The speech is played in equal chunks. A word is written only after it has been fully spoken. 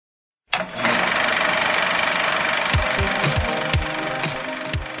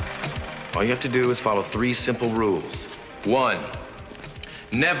All you have to do is follow 3 simple rules. 1,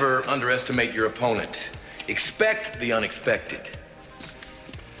 never underestimate your opponent. Expect the unexpected.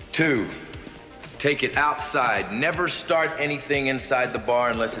 2, take it outside. Never start anything inside the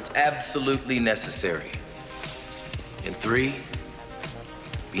bar unless it's absolutely necessary. And 3,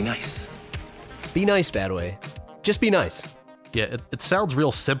 be nice. Be nice, Badway. Just be nice. Yeah, it sounds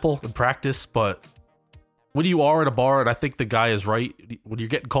real simple in practice, but when you are at a bar, and I think the guy is right, when you're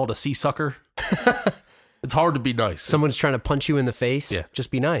getting called a sea sucker, it's hard to be nice. Someone's trying to punch you in the face. Yeah.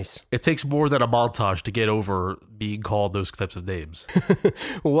 Just be nice. It takes more than a montage to get over being called those types of names.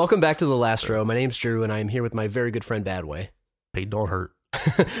 Well, welcome back to The Last Row. My name's Drew, and I am here with my very good friend, Badway. Pain don't hurt.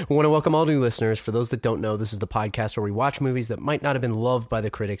 We want to welcome all new listeners. For those that don't know, this is the podcast where we watch movies that might not have been loved by the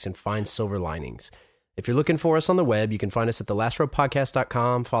critics and find silver linings. If you're looking for us on the web, you can find us at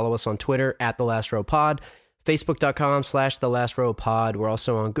thelastrowpodcast.com. Follow us on Twitter at TheLastRowPod, Facebook.com/TheLastRowPod. We're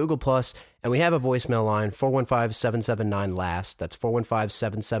also on Google+, and we have a voicemail line, 415-779-LAST. That's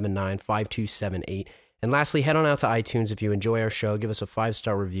 415-779-5278. And lastly, head on out to iTunes if you enjoy our show. Give us a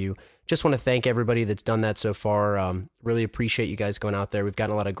 5-star review. Just want to thank everybody that's done that so far. Really appreciate you guys going out there. We've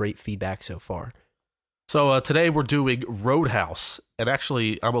gotten a lot of great feedback so far. So today we're doing Roadhouse, and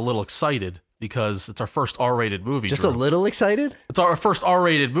actually I'm a little excited because it's our first R-rated movie. Just Drew. a little excited? It's our first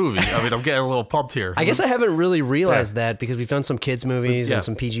R-rated movie. I mean, I'm getting a little pumped here. I guess I haven't really realized that because we've done some kids movies and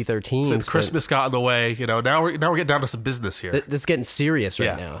some PG-13s. Since Christmas got in the way, now we're getting down to some business here. This is getting serious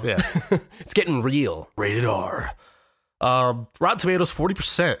right now. Yeah. It's getting real. Rated R. Rotten Tomatoes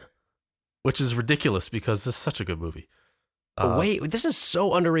 40%, which is ridiculous because this is such a good movie. Wait, this is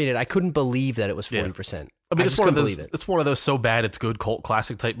so underrated. I couldn't believe that it was 40%. I mean, it's one of those. It's one of those so bad it's good cult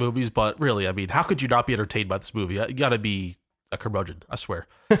classic type movies. But really, I mean, how could you not be entertained by this movie? You got to be a curmudgeon, I swear.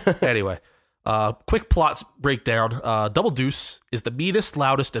 Anyway, quick plot breakdown. Double Deuce is the meanest,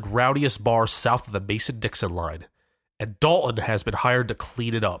 loudest, and rowdiest bar south of the Mason-Dixon line, and Dalton has been hired to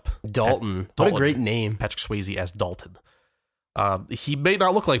clean it up. Dalton, what a great name. Patrick Swayze as Dalton. He may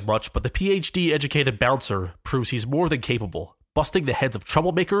not look like much, but the PhD-educated bouncer proves he's more than capable, busting the heads of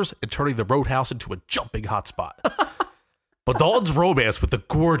troublemakers and turning the Roadhouse into a jumping hotspot. But Dalton's romance with the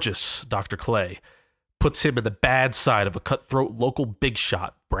gorgeous Dr. Clay puts him in the bad side of a cutthroat local big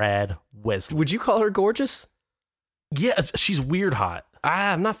shot, Brad Wesley. Would you call her gorgeous? Yeah, she's weird hot.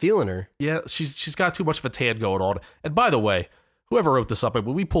 I'm not feeling her. Yeah, she's got too much of a tan going on. And by the way, whoever wrote this up, when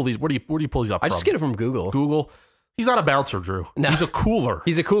we pull these, where do you pull these up from? I just get it from Google. Google. He's not a bouncer, Drew. No. He's a cooler.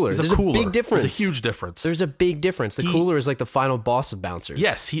 There's a big difference. There's a huge difference. There's a big difference. The cooler is like the final boss of bouncers.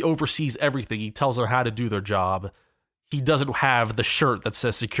 Yes, he oversees everything. He tells them how to do their job. He doesn't have the shirt that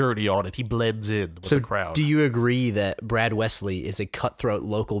says security on it. He blends in with the crowd. Do you agree that Brad Wesley is a cutthroat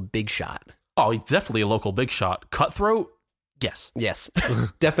local big shot? Oh, he's definitely a local big shot. Cutthroat? Yes. Yes,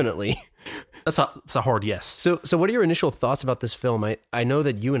 definitely. That's a hard yes. So what are your initial thoughts about this film? I know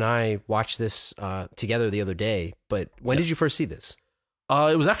that you and I watched this together the other day, but when did you first see this?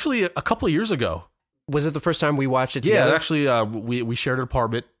 It was actually a couple of years ago. Was it the first time we watched it together? Yeah, actually, we shared an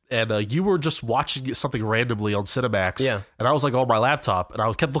apartment, and you were just watching something randomly on Cinemax. Yeah. And I was like on my laptop, and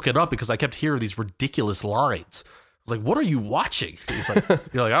I kept looking up because I kept hearing these ridiculous lines. I was like, "What are you watching?" He's like,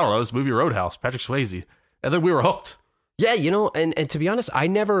 "You're like, I don't know, this movie Roadhouse, Patrick Swayze," and then we were hooked. Yeah, and to be honest, I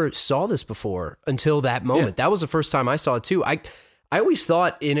never saw this before until that moment. Yeah. That was the first time I saw it too. I always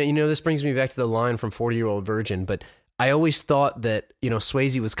thought, this brings me back to the line from 40-Year-Old Virgin, but I always thought that,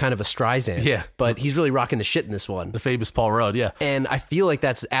 Swayze was kind of a Streisand. Yeah. But he's really rocking the shit in this one. The famous Paul Rudd, yeah. And I feel like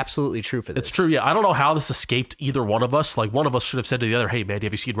that's absolutely true for this. It's true, yeah. I don't know how this escaped either one of us. Like, one of us should have said to the other, "Hey, man,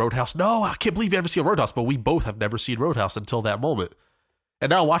 have you seen Roadhouse?" "No, I can't believe you haven't seen Roadhouse." But we both have never seen Roadhouse until that moment. And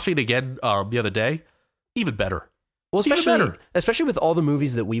now watching it again the other day, even better. Well, especially with all the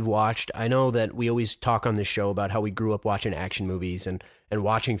movies that we've watched, I know that we always talk on this show about how we grew up watching action movies and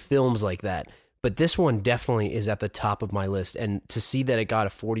watching films like that. But this one definitely is at the top of my list. And to see that it got a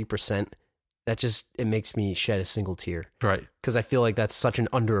 40%, it makes me shed a single tear. Right. Because I feel like that's such an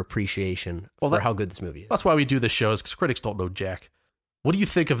underappreciation for how good this movie is. That's why we do this show, is because critics don't know jack. What do you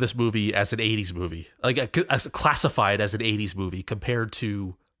think of this movie as an 80s movie? Like, as classified as an 80s movie compared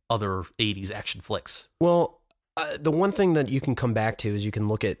to other 80s action flicks? Well, the one thing that you can come back to is you can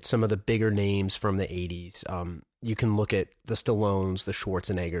look at some of the bigger names from the 80s. You can look at the Stallones, the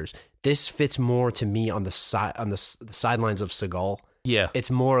Schwarzeneggers. This fits more to me on the sidelines of Seagal. Yeah. It's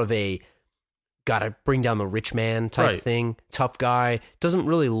more of a gotta bring down the rich man type thing. Tough guy. Doesn't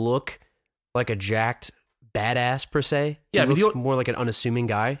really look like a jacked badass per se. Yeah, he looks more like an unassuming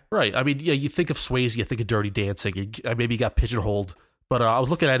guy. Right. I mean, yeah, you think of Swayze, you think of Dirty Dancing. Maybe he got pigeonholed But I was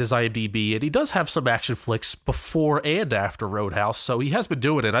looking at his IMDb, and he does have some action flicks before and after Roadhouse, so he has been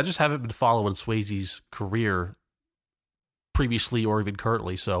doing it. I just haven't been following Swayze's career previously or even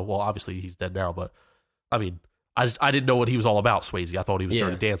currently. So, well, obviously he's dead now, but I mean, I didn't know what he was all about, Swayze. I thought he was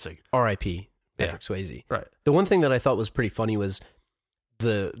Dirty Dancing. R.I.P. Patrick Swayze. Right. The one thing that I thought was pretty funny was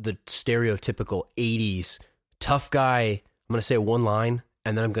the stereotypical 80s tough guy. I'm going to say one line,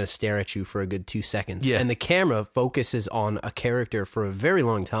 and then I'm going to stare at you for a good 2 seconds. Yeah. And the camera focuses on a character for a very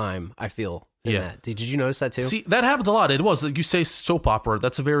long time, I feel, in that. Did you notice that too? See, that happens a lot. It was, like you say, soap opera.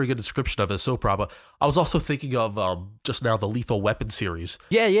 That's a very good description of a soap opera. I was also thinking of just now the Lethal Weapon series.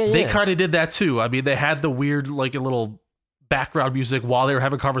 Yeah. They kind of did that too. I mean, they had the weird, like a little background music while they were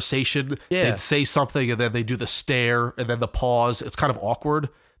having a conversation. Yeah. They'd say something, and then they do the stare, and then the pause. It's kind of awkward.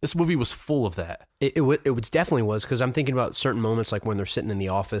 This movie was full of that. It was definitely was, because I'm thinking about certain moments like when they're sitting in the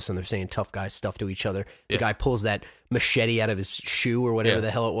office and they're saying tough guy stuff to each other. The guy pulls that machete out of his shoe or whatever the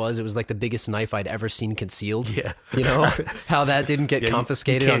hell it was. It was like the biggest knife I'd ever seen concealed. Yeah. You know, how that didn't get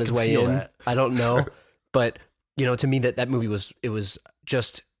confiscated you on his way in. That. I don't know. But, you know, to me that movie was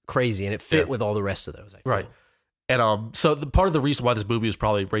just crazy, and it fit with all the rest of those. I feel. Right. And so part of the reason why this movie is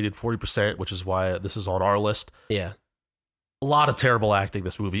probably rated 40%, which is why this is on our list. Yeah. A lot of terrible acting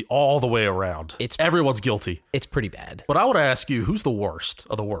this movie all the way around. Everyone's guilty. It's pretty bad. But I want to ask you, who's the worst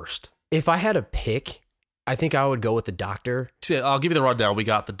of the worst? If I had a pick, I think I would go with the Doctor. See, I'll give you the rundown. We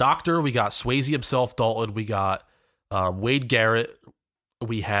got the Doctor, we got Swayze himself, Dalton, we got Wade Garrett,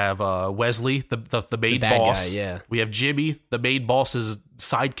 we have Wesley, the main boss. Guy, yeah. We have Jimmy, the main boss's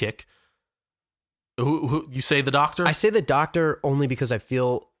sidekick. Who you say the Doctor? I say the Doctor only because I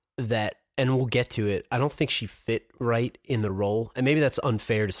feel that, and we'll get to it, I don't think she fit right in the role. And maybe that's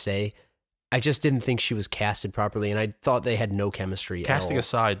unfair to say. I just didn't think she was casted properly, and I thought they had no chemistry Casting at all.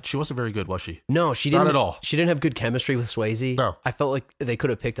 aside, she wasn't very good, was she? No, she didn't. Not at all. She didn't have good chemistry with Swayze. No. I felt like they could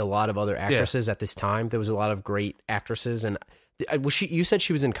have picked a lot of other actresses at this time. There was a lot of great actresses, and you said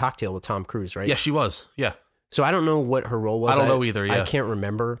she was in Cocktail with Tom Cruise, right? Yeah, she was. Yeah. So I don't know what her role was. I don't know either, yeah. I can't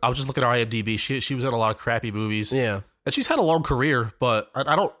remember. I was just looking at her IMDb. She was in a lot of crappy movies. Yeah. And she's had a long career, but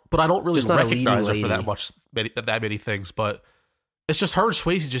I don't really Just not a recognize her leading for that many things. But it's just her and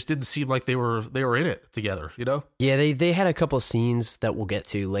Swayze just didn't seem like they were in it together, you know? Yeah, they had a couple scenes that we'll get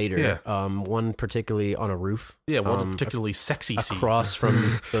to later. Yeah. One particularly on a roof. Yeah, one particularly sexy scene. Across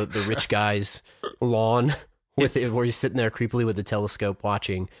from the rich guy's lawn where he's sitting there creepily with the telescope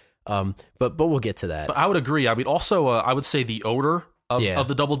watching. But we'll get to that. But I would agree. I mean, also, I would say the owner of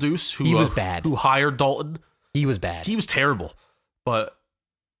the Double Deuce, he was bad. Who hired Dalton. He was bad. He was terrible. But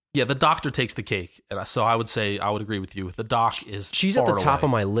yeah, the Doctor takes the cake. And so I would say, I would agree with you. The Doc is She's at the top of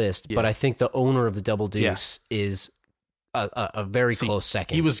my list, but I think the owner of the Double Deuce is a very close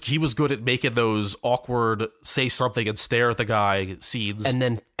second. He was good at making those awkward say something and stare at the guy scenes. And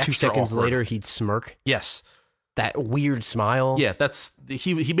then 2 seconds later, he'd smirk. Yes. That weird smile. Yeah,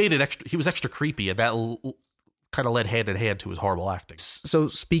 he made it extra. He was extra creepy, and that kind of led hand in hand to his horrible acting. So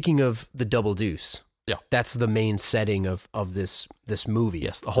speaking of the Double Deuce, that's the main setting of this movie.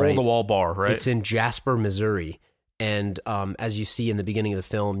 Yes, the hole in the wall bar, right? It's in Jasper, Missouri, and as you see in the beginning of the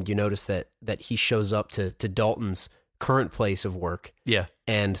film, you notice that he shows up to Dalton's current place of work. Yeah,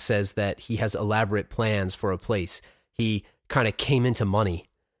 and says that he has elaborate plans for a place. He kind of came into money.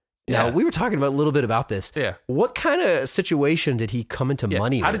 Now, we were talking about a little bit about this. Yeah. What kind of situation did he come into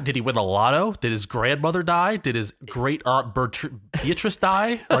money with? Did he win the lotto? Did his grandmother die? Did his great aunt Beatrice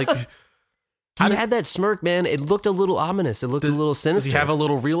die? Like, he had that smirk, man. It looked a little ominous. It looked a little sinister. Does he have a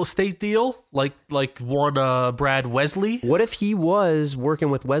little real estate deal? Like one Brad Wesley? What if he was working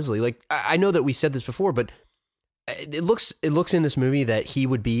with Wesley? Like, I know that we said this before, but it looks in this movie that he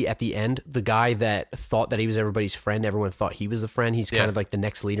would be at the end the guy that thought that he was everybody's friend. Everyone thought he was the friend. He's kind of like the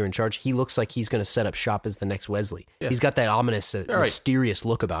next leader in charge. He looks like he's going to set up shop as the next Wesley. Yeah. He's got that ominous, mysterious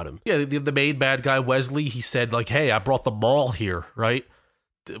look about him. Yeah, the main bad guy Wesley. He said like, "Hey, I brought the mall here, right?"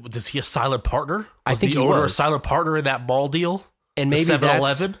 Was he a silent partner? I think the owner a silent partner in that mall deal. And maybe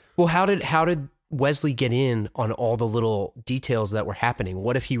 7-Eleven. Well, how did Wesley get in on all the little details that were happening?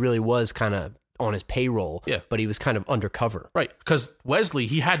 What if he really was kind of on his payroll, but he was kind of undercover? Right, because Wesley,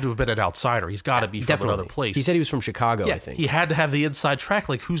 he had to have been an outsider. He's got to be from another place. He said he was from Chicago, I think. He had to have the inside track.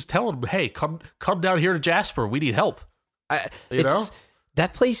 Like, who's telling him, hey, come down here to Jasper. We need help. You know?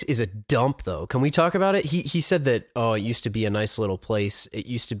 That place is a dump, though. Can we talk about it? He said that, it used to be a nice little place. It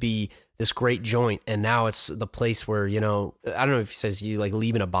used to be this great joint, and now it's the place where, I don't know if he says you like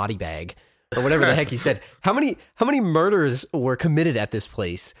leave in a body bag or whatever the heck he said. How many murders were committed at this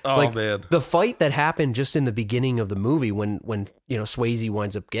place? Oh, man. The fight that happened just in the beginning of the movie when Swayze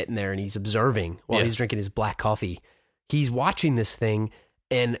winds up getting there and he's observing while he's drinking his black coffee. he's watching this thing,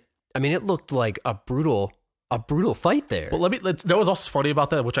 and I mean, it looked like a brutal fight there. Well, let's know what's also funny about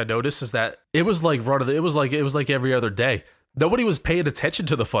that, which I noticed, is that it was like every other day. Nobody was paying attention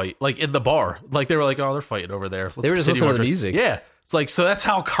to the fight, like in the bar. Like they were like, oh, they're fighting over there. They were just listening to the music. Yeah. It's like, so that's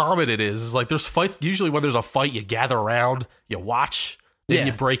how common it is. It's like there's fights. Usually when there's a fight, you gather around, you watch, then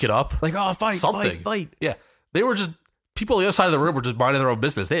you break it up. Like, oh, fight. Yeah. They were just, people on the other side of the room were just minding their own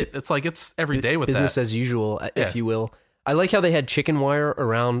business. It's like, it's every day with business as usual, if you will. I like how they had chicken wire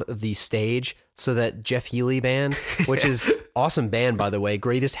around the stage so that Jeff Healey band, which is awesome band, by the way,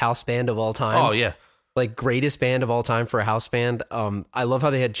 greatest house band of all time. Oh, yeah. Like greatest band of all time for a house band. I love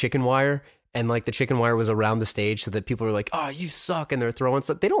how they had chicken wire, and like the chicken wire was around the stage so that people were like, oh, you suck, and they're throwing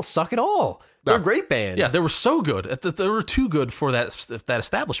stuff. They don't suck at all. They're a great band. Yeah, they were so good. They were too good for that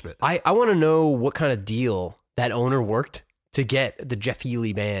establishment. I want to know what kind of deal that owner worked to get the Jeff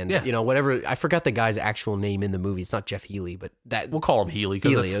Healey band. Yeah. You know, whatever. I forgot the guy's actual name in the movie. It's not Jeff Healey, but that we'll call him Healey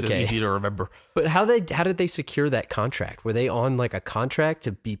because it's easy to remember. But how did they secure that contract? Were they on like a contract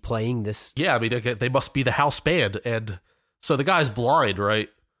to be playing this? Yeah, I mean they must be the house band, and so the guy's blind, right?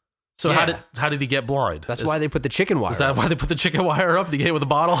 So how did he get blind? That's why they put the chicken wire. Is that why they put the chicken wire up? Did he get hit with a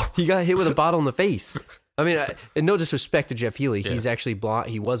bottle? He got hit with a bottle in the face. I mean, and no disrespect to Jeff Healey, he's actually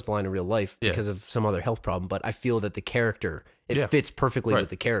blind. He was blind in real life because of some other health problem. But I feel that the character fits perfectly with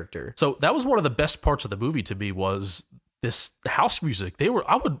the character. So that was one of the best parts of the movie to me was this house music.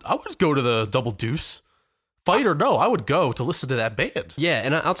 I would go to the Double Deuce, fight or no, I would go to listen to that band. Yeah,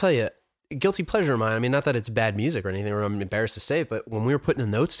 and I'll tell you, guilty pleasure of mine. I mean, not that it's bad music or anything, or I'm embarrassed to say it, but when we were putting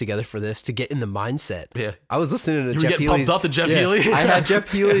the notes together for this to get in the mindset, I was listening to Jeff Healey's. Pumped up to Jeff Healey. I had Jeff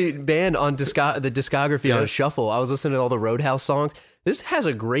Healey band on the discography on shuffle. I was listening to all the Roadhouse songs. This has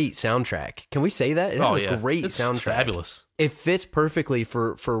a great soundtrack. Can we say that? It has a great soundtrack. It's fabulous. It fits perfectly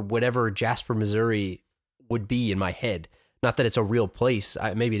for whatever Jasper, Missouri would be in my head. Not that it's a real place.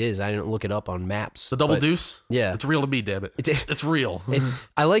 Maybe it is. I didn't look it up on maps. The Double Deuce? Yeah. It's real to me, damn it. It's real.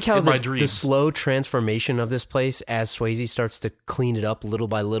 I like how the slow transformation of this place as Swayze starts to clean it up little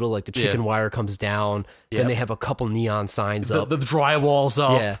by little. Like the chicken wire comes down. Then they have a couple neon signs up. The drywall's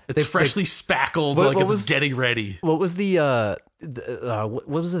up. Yeah. It's freshly spackled it's getting ready. What was what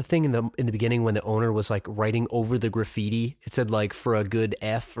was the thing in the beginning when the owner was like writing over the graffiti? It said like for a good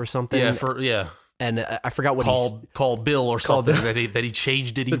F or something. Yeah, And I forgot what called Bill or something that he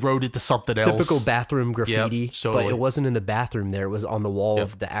changed it. He wrote it to something else. Typical bathroom graffiti, totally. But it wasn't in the bathroom. There, it was on the wall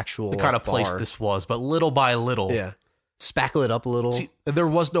of the actual the kind of bar. place this was. But little by little, spackle it up a little. See, and there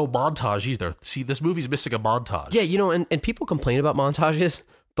was no montage either. See, this movie's missing a montage. Yeah, you know, and people complain about montages,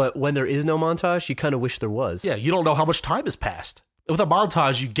 but when there is no montage, you kind of wish there was. Yeah, you don't know how much time has passed. With a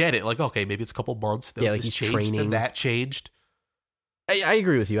montage, you get it. Like, okay, maybe it's a couple months. Then like he's changed, training. Then that changed. I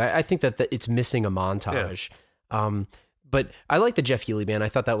agree with you. I think that it's missing a montage. Yeah. But I like the Jeff Healey band. I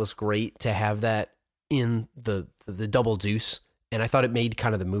thought that was great to have that in the Double Deuce, and I thought it made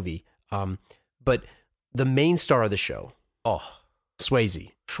kind of the movie. But the main star of the show,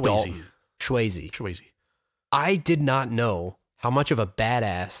 Swayze. I did not know how much of a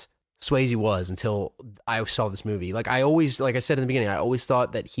badass Swayze was until I saw this movie. Like I said in the beginning, I always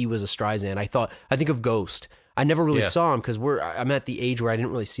thought that he was a Streisand. I think of Ghost. I never really saw him because I'm at the age where I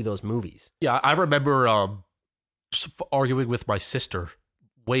didn't really see those movies. Yeah, I remember just arguing with my sister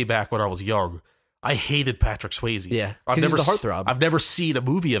way back when I was young. I hated Patrick Swayze. Yeah, because he's the heartthrob. I've never seen a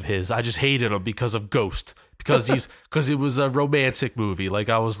movie of his. I just hated him because of Ghost. Because it was a romantic movie. Like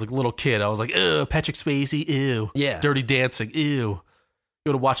I was like a little kid. I was like, ew, Patrick Swayze, ew. Yeah. Dirty Dancing, ew.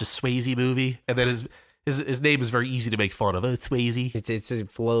 You want to watch a Swayze movie? And then his name is very easy to make fun of. Oh, Swayze.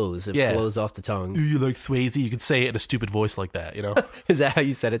 It flows. It flows off the tongue. You like Swayze? You can say it in a stupid voice like that, you know? Is that how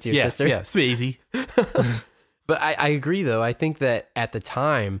you said it to your sister? Yeah, Swayze. But I agree, though. I think that at the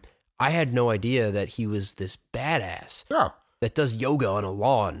time, I had no idea that he was this badass that does yoga on a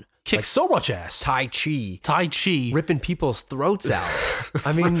lawn. Kicks so much ass. Tai Chi. Ripping people's throats out.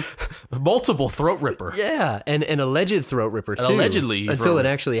 I mean... multiple throat ripper. Yeah, and an alleged throat ripper, too. Allegedly. Until it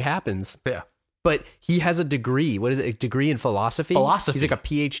actually happens. Yeah. But he has a degree. What is it? A degree in philosophy? He's like a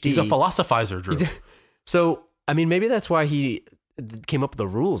PhD. He's a philosophizer, Drew. So, I mean, maybe that's why he came up with the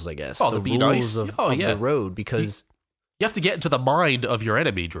rules, I guess. The rules of the road, because... You have to get into the mind of your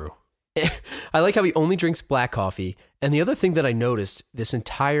enemy, Drew. I like how he only drinks black coffee. And the other thing that I noticed this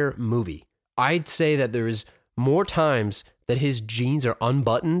entire movie, I'd say that there's more times that his jeans are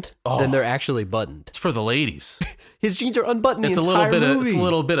unbuttoned than they're actually buttoned. It's for the ladies. His jeans are unbuttoned it's the entire movie. It's a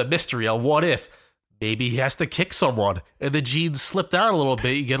little bit of mystery on what if. Maybe he has to kick someone and the jeans slip down a little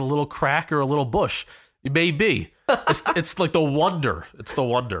bit. You get a little crack or a little bush. It may be. It's like the wonder. It's the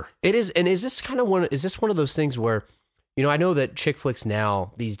wonder. It is. And is this one of those things where You know, I know that chick flicks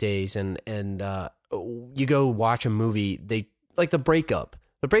now these days, and you go watch a movie, they like The Breakup.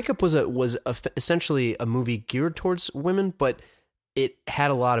 The Breakup was essentially a movie geared towards women, but it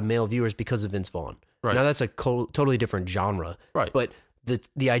had a lot of male viewers because of Vince Vaughn. Right. Now that's a totally different genre. Right. But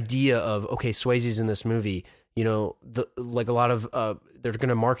the idea of, okay, Swayze's in this movie, you know, like a lot of they're going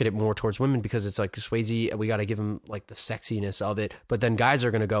to market it more towards women because it's like Swayze, we got to give him like the sexiness of it. But then guys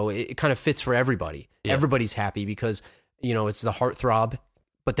are going to go, it kind of fits for everybody. Yeah. Everybody's happy because, you know, it's the heartthrob,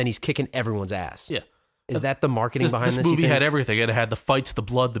 but then he's kicking everyone's ass. Yeah. Is that the marketing behind this? This movie had everything. It had the fights, the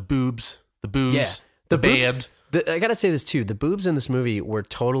blood, the boobs, the booze, yeah. the boobs, band. I got to say this too. The boobs in this movie were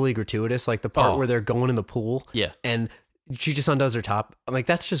totally gratuitous. Like the part where they're going in the pool. Yeah. And she just undoes her top. I'm like,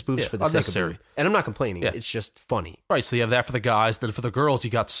 that's just boobs for the sake of boob. And I'm not complaining. Yeah. It's just funny. Right. So you have that for the guys. Then for the girls,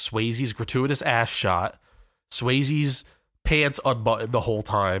 you got Swayze's gratuitous ass shot, Swayze's pants unbuttoned the whole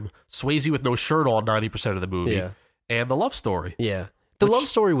time, Swayze with no shirt on 90% of the movie, and the love story. Yeah. The love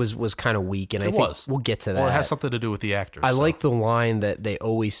story was kind of weak, and I think we'll get to that. Well, it has something to do with the actors. I like the line that they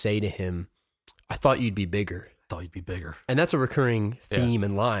always say to him, I thought you'd be bigger. Thought you'd be bigger. And that's a recurring theme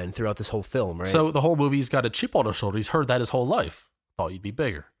and line throughout this whole film, right? So the whole movie's got a chip on his shoulder. He's heard that his whole life. Thought you'd be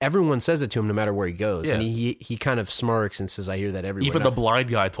bigger. Everyone says it to him no matter where he goes. Yeah. And he kind of smirks and says, I hear that everywhere. Even the blind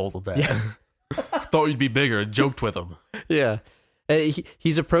guy told him that. Yeah. Thought you'd be bigger and joked with him. Yeah.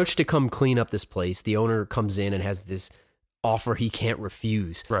 He's approached to come clean up this place. The owner comes in and has this offer he can't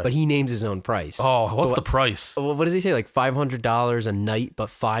refuse, but he names his own price. Oh, what's the price? What does he say? Like $500 a night, but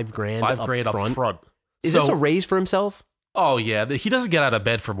 $5,000 up front. Is this a raise for himself? Oh yeah, he doesn't get out of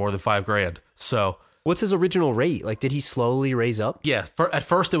bed for more than $5,000. So what's his original rate? Like, did he slowly raise up? Yeah, at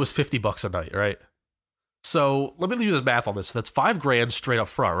first it was $50 a night, right? So let me do the math on this. So that's $5,000 straight up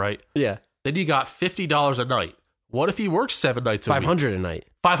front, right? Yeah. Then you got $50 a night. What if he works 7 nights a week? $500 a night.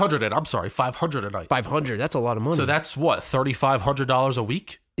 $500 a night. $500. That's a lot of money. So that's what, $3,500 a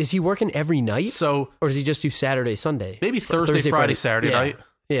week? Is he working every night? Or does he just do Saturday, Sunday? Maybe Thursday, Friday, Saturday night.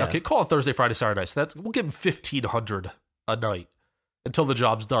 Yeah. Okay, call it Thursday, Friday, Saturday night. So we'll give him $1,500 a night until the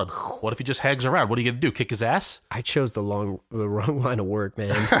job's done. What if he just hangs around? What are you gonna do? Kick his ass? I chose the wrong line of work,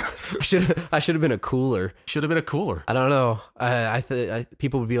 man. I should have been a cooler. Should have been a cooler. I don't know.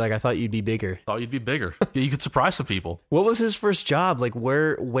 People would be like, I thought you'd be bigger. Thought you'd be bigger. You could surprise some people. What was his first job? Like,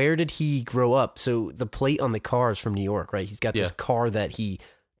 where did he grow up? So the plate on the car is from New York, right? He's got this car that he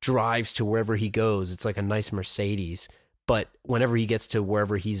drives to wherever he goes. It's like a nice Mercedes. But whenever he gets to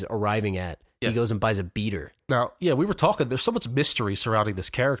wherever he's arriving at, he goes and buys a beater. Now, we were talking, there's so much mystery surrounding this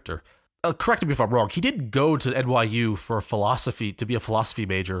character. Correct me if I'm wrong. He didn't go to NYU to be a philosophy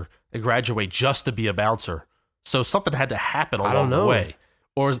major and graduate just to be a bouncer. So something had to happen along the way.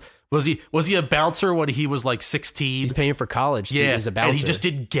 Or was he a bouncer when he was like 16? He's paying for college. Yeah, as a bouncer. And he just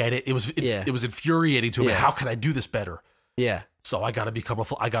didn't get it. It was infuriating to him. How can I do this better? Yeah. So I got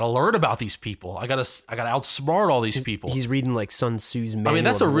to I got to learn about these people. I got to outsmart all these people. He's reading like Sun Tzu's manual. I mean,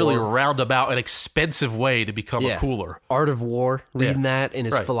 that's a really roundabout and expensive way to become a cooler. Art of War, reading that in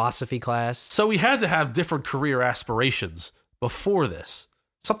his philosophy class. So he had to have different career aspirations before this.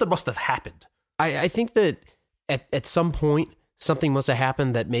 Something must have happened. I think that at some point, something must have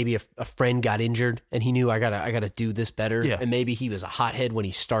happened that maybe a friend got injured and he knew I gotta do this better. Yeah. And maybe he was a hothead when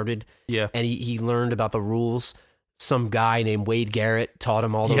he started. Yeah. And he learned about the rules. Some guy named Wade Garrett taught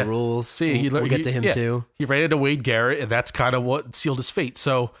him all the rules. See, we'll get to him too. He ran into Wade Garrett, and that's kind of what sealed his fate.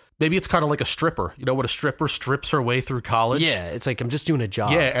 So maybe it's kind of like a stripper. You know what a stripper strips her way through college? Yeah, it's like, I'm just doing a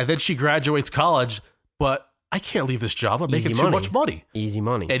job. Yeah, and then she graduates college, but I can't leave this job. I'm making too much money. Easy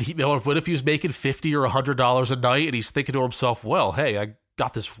money. And what if he was making $50 or $100 a night, and he's thinking to himself, well, hey, I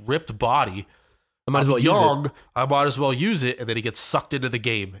got this ripped body. I might as well use it. I might as well use it, and then he gets sucked into the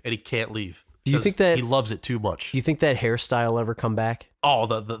game, and he can't leave. Do you think that he loves it too much? Do you think that hairstyle ever come back? Oh,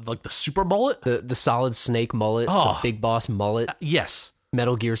 the super mullet, the Solid Snake mullet, the Big Boss mullet. Yes,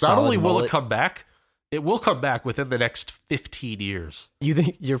 Metal Gear Solid. Not only will mullet. it come back, it will come back within the next 15 years. You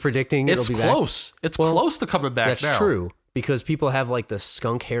think you're predicting it's it'll be close? Back? It's close to coming back. That's true because people have like the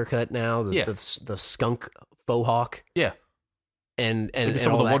skunk haircut now. The skunk faux hawk. Yeah. And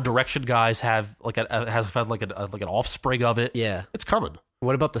some of the One Direction guys have an offspring of it. Yeah, it's coming.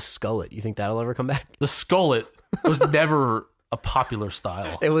 What about the skullet? You think that'll ever come back? The skullet was never a popular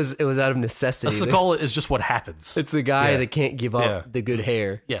style. It was out of necessity. The skullet is just what happens. It's the guy that can't give up the good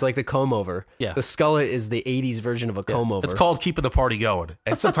hair. Yeah. It's like the comb over. Yeah. The skullet is the 80s version of a comb over. It's called keeping the party going.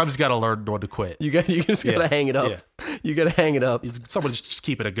 And sometimes you got to learn when to quit. You just got to hang it up. Yeah. You got to hang it up. Someone's just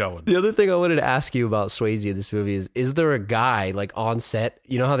keeping it going. The other thing I wanted to ask you about Swayze in this movie is there a guy like on set?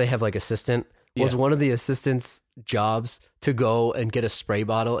 You know how they have like assistant? was Yeah. one of the assistants' jobs to go and get a spray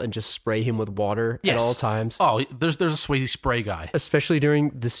bottle and just spray him with water at Yes. all times. Oh, there's a Swayze spray guy. Especially during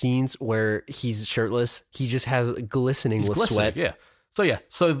the scenes where he's shirtless, he just has glistening with sweat. Yeah.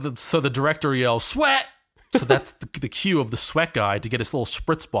 So the director yells sweat. So that's the cue of the sweat guy to get his little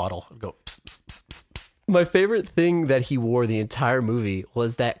spritz bottle and go. Pss, pss, pss, pss, pss. My favorite thing that he wore the entire movie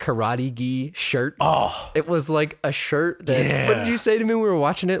was that karate gi shirt. Oh, It was like a shirt that. Yeah. What did you say to me when we were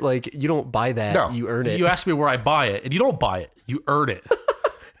watching it? Like, you don't buy that, no, you earn it. You asked me where I buy it, and you don't buy it. You earn it.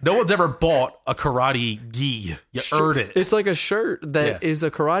 No one's ever bought a karate gi. You earn it. It's like a shirt that Yeah. is a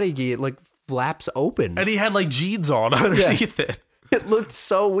karate gi. It like flaps open. And he had like jeans on underneath it. It looked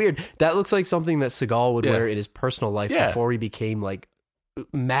so weird. That looks like something that Seagal would Yeah. wear in his personal life Yeah. before he became like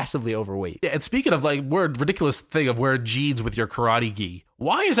massively overweight. Yeah, and speaking of like weird, ridiculous thing of wearing jeans with your karate gi,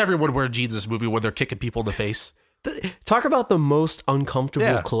 why is everyone wearing jeans in this movie when they're kicking people in the face? Talk about the most uncomfortable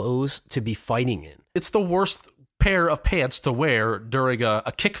Yeah. clothes to be fighting in. It's the worst pair of pants to wear during a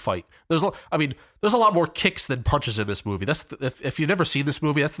kick fight. There's a lot more kicks than punches in this movie. If you've never seen this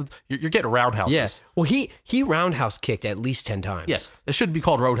movie, you're getting roundhouses. Yeah. Well, he roundhouse kicked at least 10 times. Yeah, it shouldn't be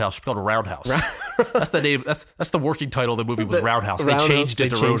called Roadhouse. It should be called a Roundhouse. That's the name. That's the working title of the movie was Roundhouse. They Roundhouse, changed it they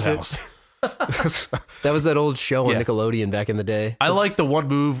to changed it. Roadhouse. That was that old show on Yeah. Nickelodeon back in the day. I like the one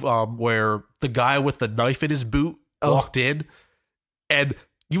move where the guy with the knife in his boot walked in, and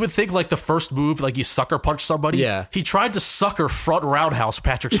you would think like the first move, like you sucker punch somebody. Yeah. He tried to sucker front roundhouse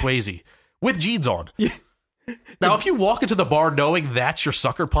Patrick Swayze with jeans on. Yeah. Now, if you walk into the bar knowing that's your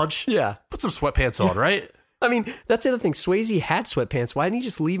sucker punch, Yeah. put some sweatpants on, right? I mean, that's the other thing. Swayze had sweatpants. Why didn't he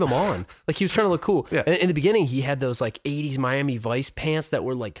just leave them on? Like, he was trying to look cool. Yeah. And in the beginning, he had those like 80s Miami Vice pants that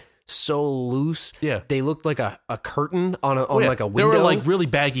were like so loose. Yeah. They looked like a curtain on Yeah. like a window. They were like really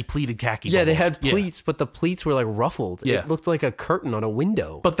baggy pleated khakis. yeah, they almost. had pleats, but the pleats were like ruffled. Yeah. It looked like a curtain on a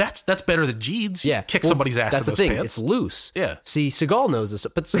window. But that's better than jeans. yeah, Kick Well, somebody's ass That's in the those thing. pants. It's loose. Yeah. See, Seagal knows this,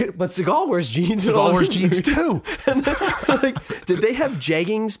 but Seagal wears jeans. in all Seagal wears his jeans movies. too. And, like, did they have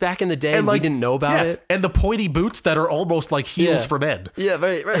jeggings back in the day? And we didn't know about yeah, it. And the pointy boots that are almost like heels Yeah. for men. Yeah,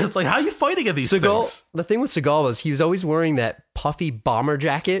 right. It's like, how are you fighting in these Seagal. things? The thing with Seagal was he was always wearing that puffy bomber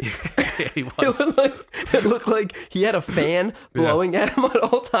jacket. He It was. looked like he had a fan blowing at him at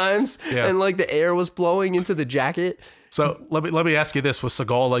all times, Yeah. and like the air was blowing into the jacket. So let me ask you this: was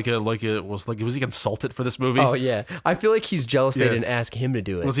Seagal was he consulted for this movie? Oh yeah, I feel like he's jealous they Yeah. didn't ask him to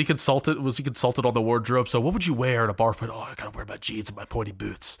do it. Was he consulted? Was he consulted on the wardrobe? So what would you wear in a bar fight? Oh, I gotta wear my jeans and my pointy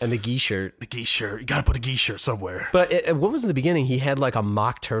boots, And the gi shirt. the gi shirt. You gotta put a gi shirt somewhere. But what was in the beginning? He had like a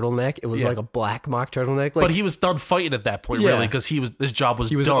mock turtleneck. It was Yeah. like a black mock turtleneck. Like, But he was done fighting at that point, Yeah. really, because his job was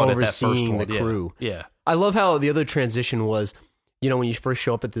He was done at that first overseeing one. the crew. Yeah. I love how the other transition was, you know, when you first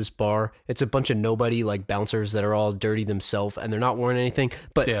show up at this bar, it's a bunch of nobody, like bouncers that are all dirty themselves and they're not wearing anything.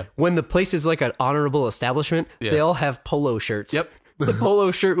 But Yeah. when the place is like an honorable establishment, Yeah. they all have polo shirts. Yep. The polo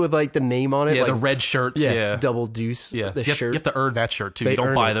shirt with like the name on it. Yeah, like, the red shirts. Yeah. double deuce. Yeah. The You have, shirt. you have to earn that shirt too. They You don't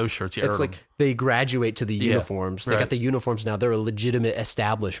earn buy it. those shirts. You It's earn like them. they graduate to the uniforms. They right. got the uniforms now. They're a legitimate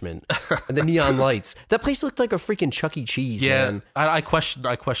establishment. And the neon lights. That place looked like a freaking Chuck E. Cheese, Yeah. man. I question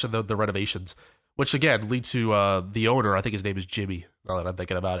the renovations, which again lead to the owner. I think his name is Jimmy. Now that I'm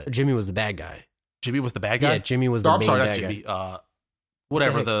thinking about it, Jimmy was the bad guy. Jimmy was the bad guy. Yeah, Jimmy was No, the I'm main sorry, bad not guy. Jimmy.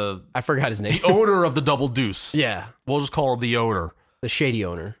 Whatever heck? the I forgot his name. owner of the Double Deuce. Yeah, We'll just call him the owner. the shady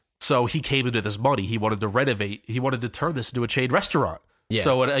owner. So he came into this money. He wanted to renovate. He wanted to turn this into a chain restaurant. Yeah.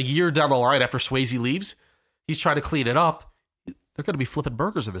 So a year down the line, after Swayze leaves, he's trying to clean it up. They're going to be flipping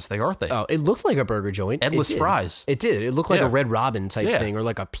burgers in this thing, aren't they? Oh, it looked like a burger joint. Endless It did. fries. It did. It looked like Yeah. a Red Robin type Yeah. thing, or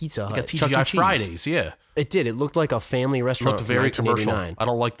like a Pizza Hut. Like a Chuck E. TGI Cheese. Fridays, yeah. It did. It looked like a family restaurant. Looked from very commercial. 1989. I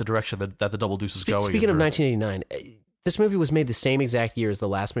don't like the direction that the Double Deuce is going. Speaking of in. 1989, this movie was made the same exact year as the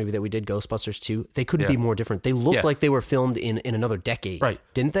last movie that we did, Ghostbusters 2. They couldn't Yeah. be more different. They looked Yeah. like they were filmed in another decade. Right.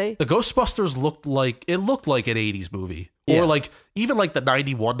 Didn't they? The Ghostbusters looked like an 80s movie. Yeah. Or like even like the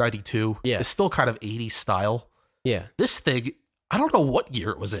 91, 92. Yeah. It's still kind of 80s style. Yeah. This thing, I don't know what year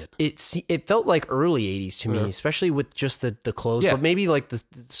it was in. It felt like early 80s to me, Yeah. especially with just the clothes. Yeah. But maybe like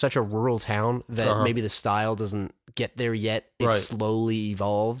such a rural town that Uh-huh. maybe the style doesn't get there yet. It Right. slowly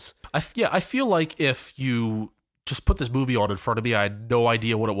evolves. I feel like if you just put this movie on in front of me, I had no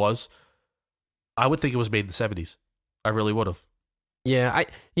idea what it was. I would think it was made in the 70s. I really would have. Yeah,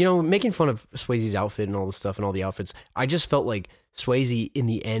 making fun of Swayze's outfit and all the stuff and all the outfits, I just felt like Swayze in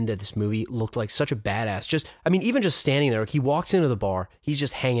the end of this movie looked like such a badass. Even just standing there, like he walks into the bar, he's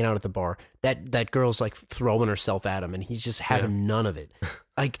just hanging out at the bar. That girl's like throwing herself at him, and he's just having none of it.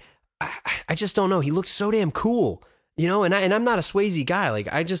 Like, I just don't know. He looks so damn cool, And I'm not a Swayze guy.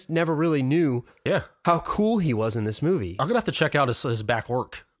 Like, I just never really knew Yeah. how cool he was in this movie. I'm going to have to check out his back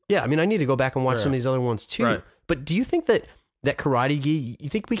work. Yeah, I mean, I need to go back and watch some of these other ones too. Right. But do you think that Karate Gi, you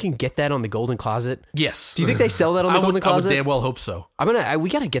think we can get that on the Golden Closet? Yes. Do you think they sell that on the Golden Closet? I would damn well hope so. We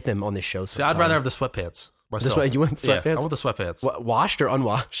got to get them on this show sometime. See, I'd rather have the sweatpants myself. You want sweatpants? Yeah, I want the sweatpants. Washed or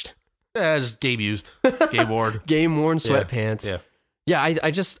unwashed? Yeah, just game used, game worn. Game worn sweatpants. Yeah. Yeah,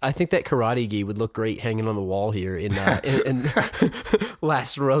 I think that Karate Gi would look great hanging on the wall here in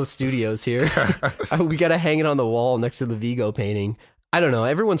Last Row Studios here. We got to hang it on the wall next to the Vigo painting. I don't know.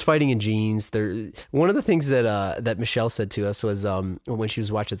 Everyone's fighting in jeans. One of the things that Michelle said to us was when she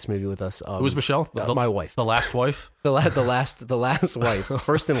was watching this movie with us. Who was Michelle? My wife. The last wife? The last wife.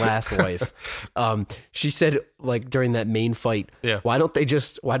 First and last wife. She said, like, during that main fight, why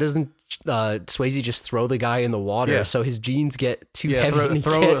doesn't Swayze just throw the guy in the water so his jeans get too heavy?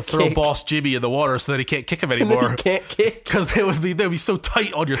 Throw Boss Jimmy in the water so that he can't kick him anymore. He can't kick. Because they'd be so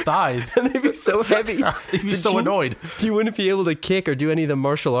tight on your thighs. And they'd be so heavy. He'd be so annoyed. He wouldn't be able to kick or do any of the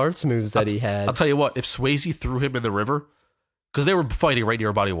martial arts moves that he had. I'll tell you what, if Swayze threw him in the river, because they were fighting right near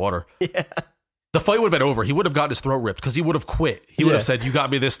a body of water. Yeah. The fight would have been over. He would have gotten his throat ripped because he would have quit. He would have said, "You got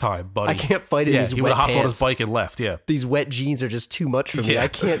me this time, buddy." I can't fight in these wet pants. He would have hopped on his bike and left. Yeah. These wet jeans are just too much for me. I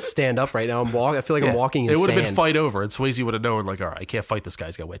can't stand up right now. I feel like I'm walking in sand. It would have been sand. fight over, and Swayze would have known, like, all right, I can't fight this guy.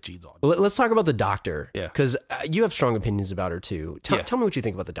 He's got wet jeans on. Let's talk about the doctor. Yeah. Because you have strong opinions about her, too. Tell me what you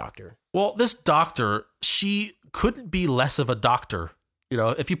think about the doctor. Well, this doctor, she couldn't be less of a doctor. You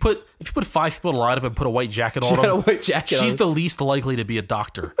know, if you put 5 people to line up and put a white jacket on them, she's the least likely to be a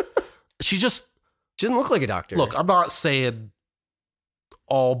doctor. She doesn't look like a doctor. Look, I'm not saying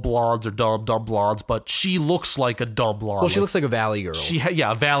all blondes are dumb blondes, but she looks like a dumb blonde. Well, she looks like a valley girl.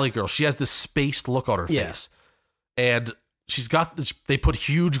 A valley girl. She has this spaced look on her face. And she's got this, they put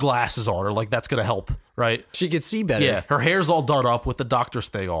huge glasses on her, like that's going to help, right? She could see better. Yeah, her hair's all done up with the doctor's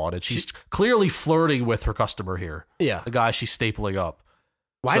thing on, and she's clearly flirting with her customer here. Yeah. The guy she's stapling up.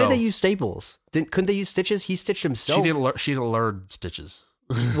 Why did they use staples? Couldn't they use stitches? He stitched himself. She didn't learn stitches.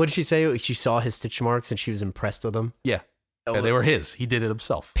 What did she say? She saw his stitch marks and she was impressed with them? Yeah. And they were his. He did it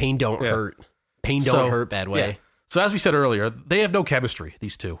himself. Pain don't hurt. Pain don't hurt, Badway. Yeah. So as we said earlier, they have no chemistry,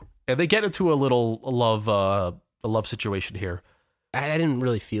 these two. And they get into a little love situation here. I didn't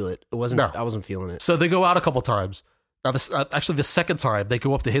really feel it. I wasn't feeling it. So they go out a couple times. Now, actually, the second time, they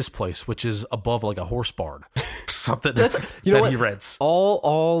go up to his place, which is above like a horse barn. Something that he rents.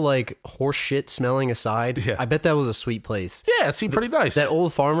 All like horse shit smelling aside, I bet that was a sweet place. Yeah, it seemed pretty nice. That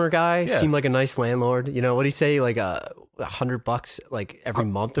old farmer guy seemed like a nice landlord. You know, what'd he say? Like $100 like every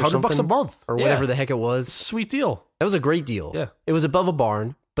month or something? $100 a month. Or whatever the heck it was. Sweet deal. That was a great deal. Yeah. It was above a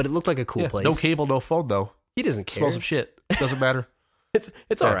barn, but it looked like a cool place. No cable, no phone, though. He doesn't care. Smells of shit. Doesn't matter.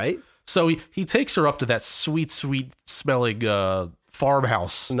 It's all right. So he takes her up to that sweet smelling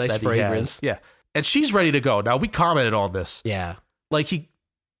farmhouse. Nice fragrance. Yeah. And she's ready to go. Now, we commented on this. Yeah. Like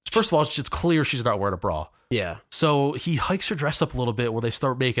first of all, it's clear she's not wearing a bra. Yeah. So he hikes her dress up a little bit when they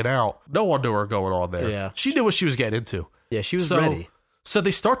start making out. No one knew what going on there. Yeah. She knew what she was getting into. Yeah, she was ready. So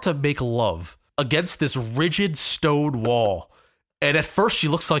they start to make love against this rigid stone wall. And at first, she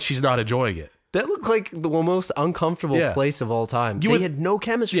looks like she's not enjoying it. That looked like the most uncomfortable place of all time. They had no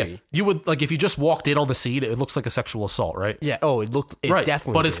chemistry. Yeah, you would, like, if you just walked in on the scene, it looks like a sexual assault, right? Yeah. Oh, it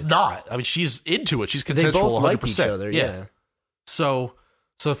definitely But did. it's not. I mean, she's into it. She's consensual. They both 100%. liked each other. Yeah. So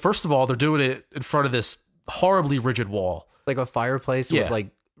first of all, they're doing it in front of this horribly rigid wall, like a fireplace with like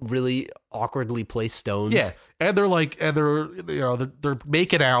really awkwardly placed stones. Yeah, and they're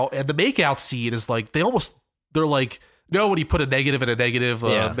making out, and the makeout scene is like they're like. No, when you put a negative and a negative,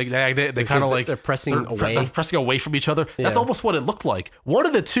 they kind of like they're pressing away. They're pressing away from each other. Yeah. That's almost what it looked like. One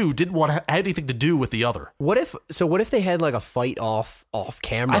of the two didn't want to have anything to do with the other. What if they had like a fight off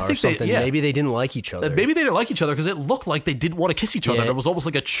camera or something? Maybe they didn't like each other. Maybe they didn't like each other because it looked like they didn't want to kiss each other. And it was almost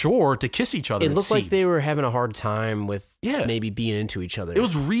like a chore to kiss each other. It looked like they were having a hard time with maybe being into each other. It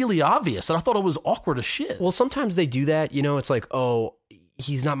was really obvious, and I thought it was awkward as shit. Well, sometimes they do that. You know, it's like, oh,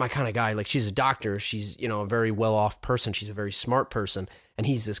 he's not my kind of guy. Like, she's a doctor. She's, a very well-off person. She's a very smart person. And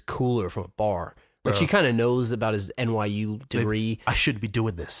he's this cooler from a bar. Like, she kind of knows about his NYU degree. I shouldn't be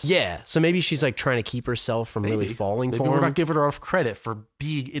doing this. Yeah. So maybe she's, like, trying to keep herself from really falling for him. Maybe we're not giving her enough credit for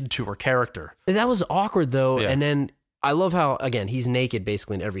being into her character. And that was awkward, though. Yeah. And then I love how, again, he's naked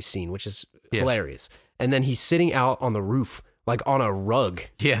basically in every scene, which is hilarious. And then he's sitting out on the roof, like on a rug.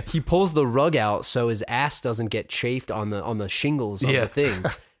 Yeah. He pulls the rug out so his ass doesn't get chafed on the shingles of the thing.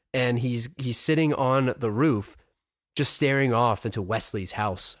 And he's sitting on the roof just staring off into Wesley's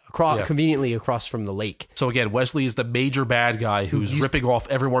house, conveniently across from the lake. So again, Wesley is the major bad guy who's ripping off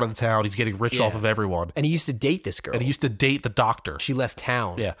everyone in the town. He's getting rich off of everyone. And he used to date this girl. And he used to date the doctor. She left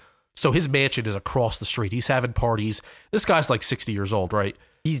town. Yeah. So his mansion is across the street. He's having parties. This guy's like 60 years old, right?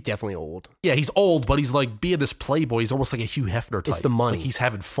 He's definitely old. Yeah, he's old, but he's like being this playboy. He's almost like a Hugh Hefner type. It's the money. Like he's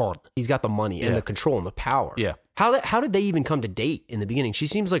having fun. He's got the money and the control and the power. Yeah. How did they even come to date in the beginning? She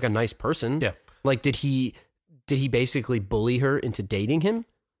seems like a nice person. Yeah. Like, did he basically bully her into dating him?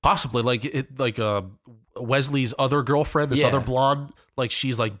 Possibly, Wesley's other girlfriend, this other blonde, like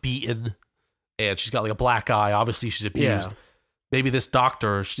she's like beaten, and she's got like a black eye. Obviously, she's abused. Yeah. Maybe this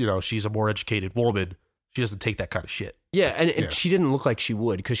doctor, she's a more educated woman. She doesn't take that kind of shit. Yeah, and she didn't look like she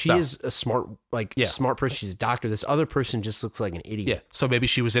would because she is a smart person. She's a doctor. This other person just looks like an idiot. Yeah, so maybe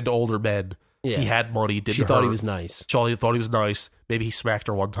she was into older men. Yeah. He had money. She thought he was nice. Charlie thought he was nice. Maybe he smacked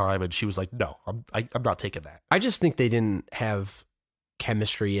her one time, and she was like, "No, I'm not taking that." I just think they didn't have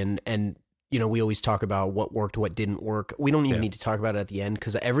chemistry, and we always talk about what worked, what didn't work. We don't even need to talk about it at the end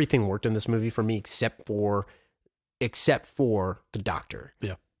because everything worked in this movie for me except for the doctor.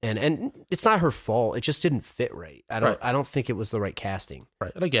 Yeah. And it's not her fault. It just didn't fit right. I don't think it was the right casting.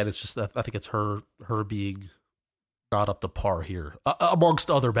 Right. And again, it's just I think it's her being not up to par here. Amongst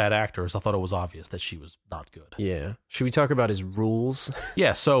other bad actors, I thought it was obvious that she was not good. Yeah. Should we talk about his rules?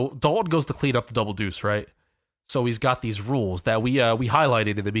 Yeah. So Dalton goes to clean up the double deuce, right? So he's got these rules that we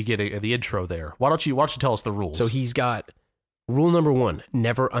highlighted in the beginning, in the intro there. Why don't you tell us the rules? So he's got rule number 1,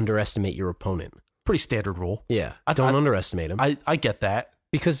 never underestimate your opponent. Pretty standard rule. Yeah. Don't underestimate him. I get that.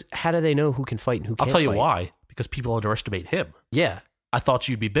 Because how do they know who can fight and who can't I'll tell you fight? why. Because people underestimate him. Yeah. I thought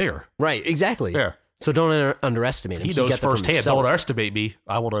you'd be bigger. Right, exactly. Yeah. So don't underestimate him. He knows firsthand. Don't underestimate me.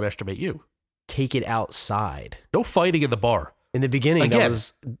 I won't underestimate you. Take it outside. No fighting in the bar. In the beginning, Again. that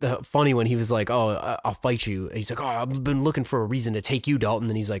was funny when he was like, "Oh, I'll fight you." And he's like, "Oh, I've been looking for a reason to take you, Dalton."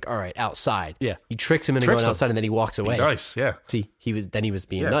 And he's like, "All right, outside." Yeah. He tricks him into going outside, and then he walks away. Be nice, yeah. See, he was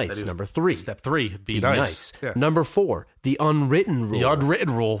being nice. Number 3. Step 3, be nice. Yeah. Number 4, the unwritten rule. The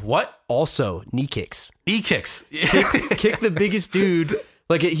unwritten rule. What? Also, knee kicks. Knee kicks. Kick the biggest dude.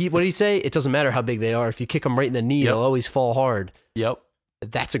 Like what did he say? It doesn't matter how big they are. If you kick them right in the knee, they'll always fall hard. Yep.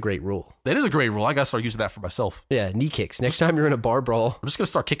 That's a great rule. That is a great rule. I gotta start using that for myself. Yeah, knee kicks. Next time you're in a bar brawl, I'm just gonna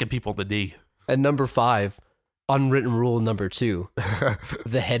start kicking people in the knee. And number 5, unwritten rule number 2,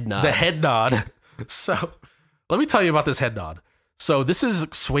 the head nod. The head nod. So, let me tell you about this head nod. So, this is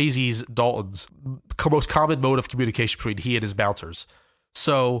Swayze's, Dalton's most common mode of communication between he and his bouncers.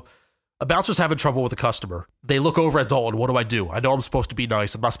 So, a bouncer's having trouble with a customer. They look over at Dalton. What do? I know I'm supposed to be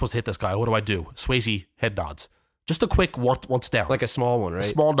nice. I'm not supposed to hit this guy. What do? Swayze head nods. Just a quick once down. Like a small one, right? A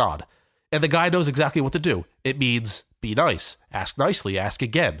small nod. And the guy knows exactly what to do. It means be nice. Ask nicely. Ask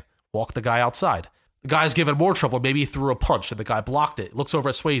again. Walk the guy outside. The guy's given more trouble. Maybe he threw a punch and the guy blocked it. Looks over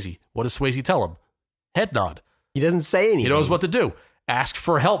at Swayze. What does Swayze tell him? Head nod. He doesn't say anything. He knows what to do. Ask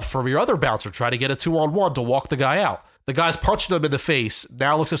for help from your other bouncer. Try to get a 2-on-1 to walk the guy out. The guy's punching him in the face.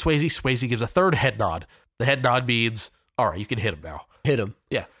 Now looks at Swayze. Swayze gives a third head nod. The head nod means, all right, you can hit him now. Hit him.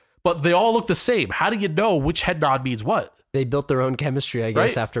 Yeah. But they all look the same. How do you know which head nod means what? They built their own chemistry, I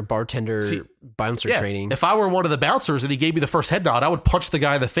guess, after bouncer training. If I were one of the bouncers and he gave me the first head nod, I would punch the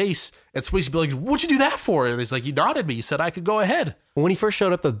guy in the face and Swayze would be like, what'd you do that for? And he's like, you nodded me. You said I could go ahead. When he first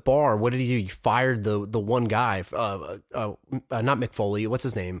showed up at the bar, what did he do? He fired the one guy, not Mick Foley. What's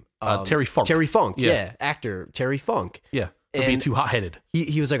his name? Terry Funk. Terry Funk, yeah. Actor Terry Funk. Yeah. For being too hot-headed.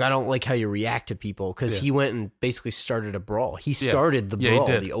 He was like, I don't like how you react to people, because he went and basically started a brawl. He started the brawl,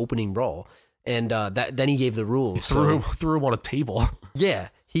 the opening brawl. And then he gave the rules. Threw him on a table. Yeah,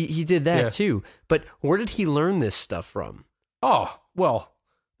 he did that too. But where did he learn this stuff from? Oh, well,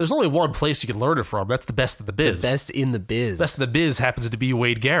 there's only one place you can learn it from. That's the best of the biz. The best in the biz. Best of the biz happens to be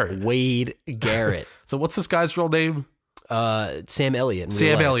Wade Garrett. Wade Garrett. So what's this guy's real name? Sam Elliott.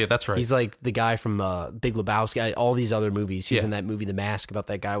 Sam Elliott, that's right. He's like the guy from Big Lebowski, all these other movies. He was in that movie The Mask about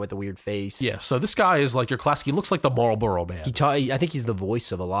that guy with the weird face. Yeah, so this guy is like your classic. He looks like the Marlboro Man. I think he's the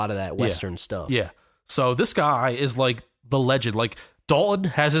voice of a lot of that Western stuff. Yeah. So this guy is like the legend. Like Dalton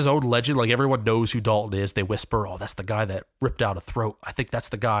has his own legend. Like everyone knows who Dalton is. They whisper, oh, that's the guy that ripped out a throat. I think that's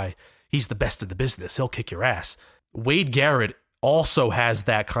the guy. He's the best in the business. He'll kick your ass. Wade Garrett also has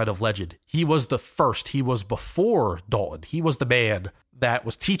that kind of legend. He was the first. He was before Dalton. He was the man that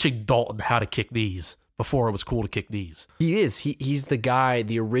was teaching Dalton how to kick knees before it was cool to kick knees. He is. He's the guy,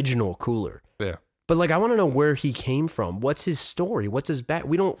 the original cooler. Yeah. But like, I want to know where he came from. What's his story? What's his back?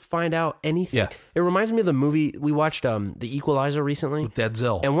 We don't find out anything. Yeah. It reminds me of the movie we watched, The Equalizer recently. With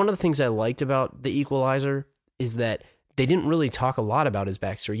Denzel. And one of the things I liked about The Equalizer is that they didn't really talk a lot about his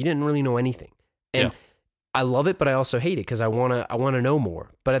backstory. You didn't really know anything. And I love it, but I also hate it because I want to know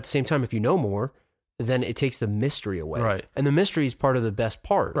more. But at the same time, if you know more, then it takes the mystery away. Right. And the mystery is part of the best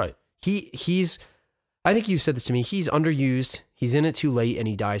part. Right. He's I think you said this to me. He's underused. He's in it too late and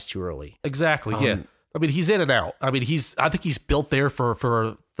he dies too early. Exactly. Yeah. I mean, he's in and out. I mean, I think he's built there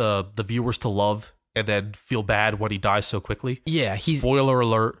for the viewers to love and then feel bad when he dies so quickly. Yeah, he's spoiler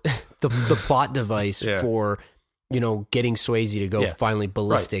alert. The plot device for getting Swayze to go finally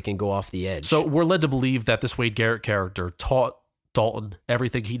ballistic and go off the edge. So we're led to believe that this Wade Garrett character taught Dalton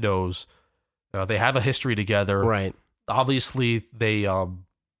everything he knows. They have a history together. Right. Obviously, they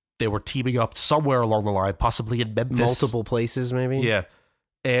were teaming up somewhere along the line, possibly in Memphis, multiple places, maybe. Yeah,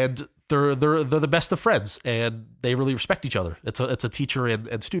 and they're the best of friends, and they really respect each other. It's a teacher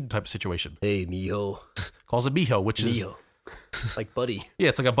and student type of situation. Hey, mijo. Calls him mijo, which is like buddy. Yeah,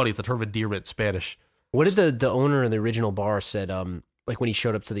 it's like a buddy. It's a term of endearment in Spanish. What did the owner of the original bar said? Like when he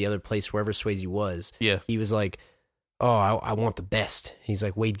showed up to the other place, wherever Swayze was. Yeah, he was like, "Oh, I want the best." He's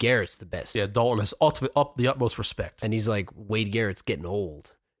like, "Wade Garrett's the best." Yeah, Dalton has the utmost respect, and he's like, "Wade Garrett's getting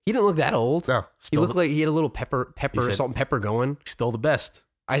old." He didn't look that old. No, he looked like he had a little salt and pepper going. Still the best.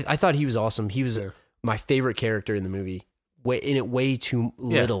 I thought he was awesome. He was my favorite character in the movie. Way too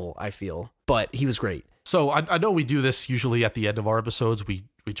little, I feel, but he was great. So I know we do this usually at the end of our episodes. We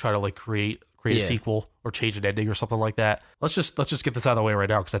try to like create a sequel or change an ending or something like that. Let's just get this out of the way right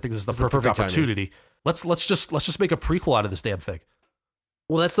now because I think this is the perfect opportunity. Let's just make a prequel out of this damn thing.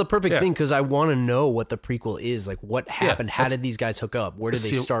 Well, that's the perfect thing because I want to know what the prequel is. Like, what happened? How did these guys hook up? Where did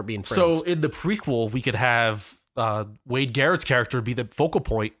they start being friends? So in the prequel, we could have Wade Garrett's character be the focal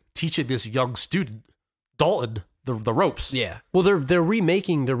point, teaching this young student, Dalton, the ropes. Yeah. Well, they're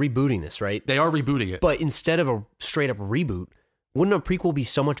rebooting this, right? They are rebooting it. But instead of a straight up reboot, wouldn't a prequel be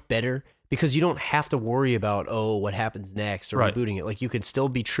so much better? Because you don't have to worry about, what happens next or rebooting it. Like, you could still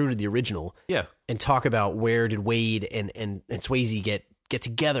be true to the original. Yeah. And talk about where did Wade and Swayze get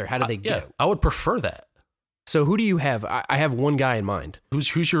together? How did they get? I would prefer that. So who do you have? I have one guy in mind.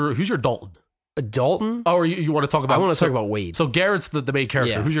 Who's your Dalton? A Dalton? Oh, or you want to talk about? I want to talk about Wade. So Garrett's the main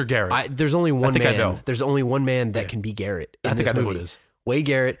character. Yeah. Who's your Garrett? There's only one man. I know. There's only one man that can be Garrett. I think I know who it is. Wade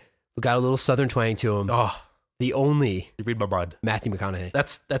Garrett, who got a little Southern twang to him. Oh, the only. You read my mind. Matthew McConaughey.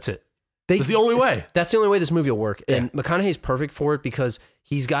 That's it. That's the only way. That's the only way this movie will work. Yeah. And McConaughey's perfect for it because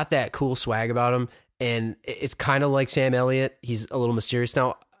he's got that cool swag about him. And it's kind of like Sam Elliott. He's a little mysterious.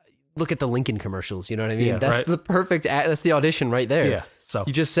 Now, look at the Lincoln commercials. You know what I mean? Yeah, that's the perfect, that's the audition right there. Yeah. So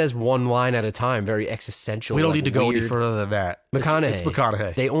he just says one line at a time, very existential. We don't need to go any further than that. McConaughey. It's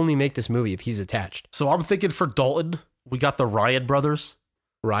McConaughey. They only make this movie if he's attached. So I'm thinking for Dalton, we got the Ryan brothers.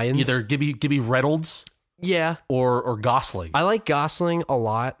 Ryans? Either give me Reynolds. Yeah. Or Gosling. I like Gosling a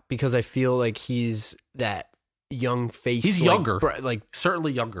lot because I feel like he's that young face. He's younger.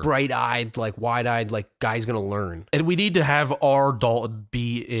 Certainly younger. Bright-eyed, wide-eyed, guy's going to learn. And we need to have our Dalton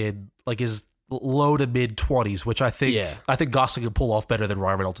be in his low to mid 20s, which I think Gosling can pull off better than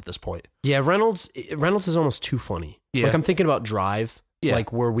Ryan Reynolds at this point. Yeah, Reynolds is almost too funny. Yeah. I'm thinking about Drive. Yeah.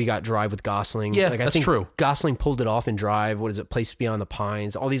 Where we got Drive with Gosling. Yeah, I that's think true. Gosling pulled it off in Drive. What is it? Place Beyond the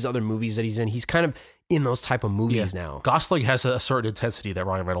Pines. All these other movies that he's in. He's kind of in those type of movies now. Gosling has a certain intensity that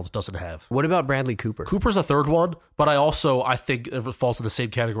Ryan Reynolds doesn't have. What about Bradley Cooper? Cooper's a third one, but I think it falls in the same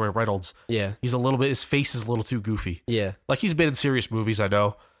category of Reynolds. Yeah. He's his face is a little too goofy. Yeah. He's been in serious movies, I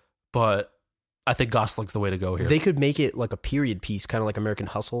know, but I think Gosling's the way to go here. They could make it like a period piece, kind of like American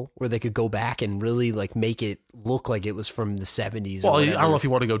Hustle, where they could go back and really make it look like it was from the 70s. Well, I don't know if you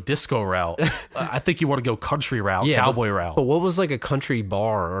want to go disco route. I think you want to go country route, cowboy route. But what was a country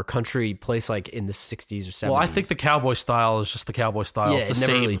bar or country place in the 60s or 70s? Well, I think the cowboy style is just the cowboy style. Yeah, it's it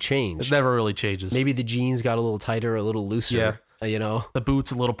never really changed. It never really changes. Maybe the jeans got a little tighter, a little looser. Yeah. The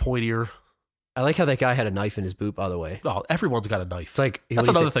boots a little pointier. I like how that guy had a knife in his boot, by the way. Oh, everyone's got a knife. It's that's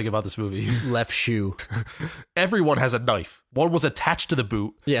another thing about this movie. Left shoe. Everyone has a knife. One was attached to the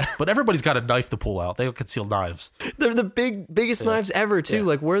boot. Yeah. But everybody's got a knife to pull out. They don't conceal knives. They're the biggest knives ever, too.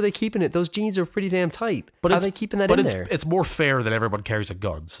 Yeah. Where are they keeping it? Those jeans are pretty damn tight. But how are they keeping that in there? It's more fair that everyone carries a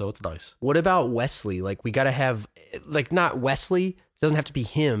gun, so it's nice. What about Wesley? We got to have, not Wesley. It doesn't have to be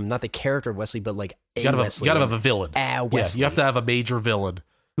him, not the character of Wesley, but Wesley. You gotta have a villain. Wesley. Yeah, you have to have a major villain.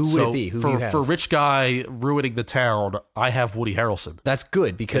 Who would it be? Who for rich guy ruining the town, I have Woody Harrelson. That's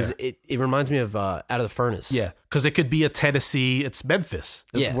good because it reminds me of Out of the Furnace. Yeah, because it could be a Tennessee. It's Memphis.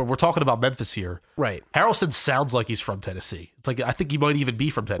 Yeah. We're talking about Memphis here. Right. Harrelson sounds like he's from Tennessee. It's I think he might even be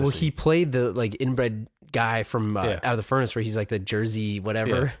from Tennessee. Well, he played the inbred guy from Out of the Furnace where he's the Jersey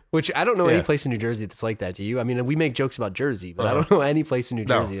whatever, which I don't know any place in New Jersey that's like that. Do you? I mean, we make jokes about Jersey, but I don't know any place in New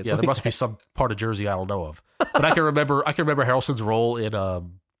Jersey that's there must be some part of Jersey I don't know of. But I can remember Harrelson's role in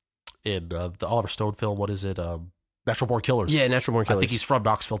the Oliver Stone film. What is it? Natural Born Killers. Yeah, Natural Born Killers. I think he's from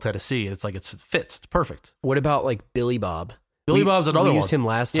Knoxville, Tennessee. And it fits. It's perfect. What about Billy Bob? Billy Bob's another one. We used him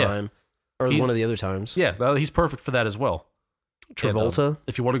last time, or one of the other times. Yeah, he's perfect for that as well. Travolta.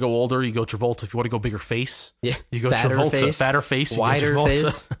 If you want to go older, you go Travolta. If you want to go bigger face, Yeah. you go Fatter Travolta. face, Fatter face, you go wider Travolta.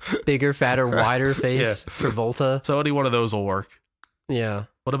 face, bigger, fatter, wider face. Travolta. So any one of those will work. Yeah.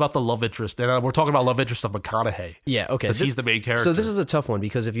 What about the love interest? And we're talking about love interest of McConaughey. Yeah. Okay. Because he's the main character. So this is a tough one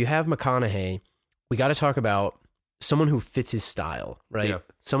because if you have McConaughey, we got to talk about someone who fits his style, right? Yeah.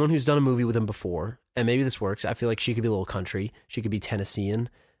 Someone who's done a movie with him before, and maybe this works. I feel like she could be a little country. She could be Tennessean.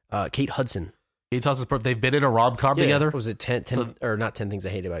 Kate Hudson. Kate Hudson's perfect. They've been in a rom-com together. Was it 10 or not 10 Things I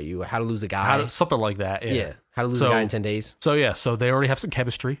Hate About You? How to Lose a Guy. Something like that. Yeah. How to Lose a Guy in 10 Days. So they already have some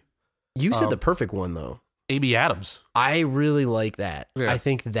chemistry. You said the perfect one, though. Amy Adams. I really like that. Yeah. I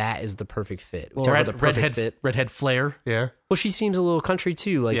think that is the perfect fit. Well, Talk about the perfect fit. Redhead flair. Yeah. Well, she seems a little country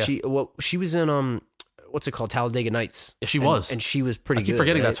too. Like Yeah. she was in what's it called, Talladega Nights. Yeah, she was, and she was pretty I keep good.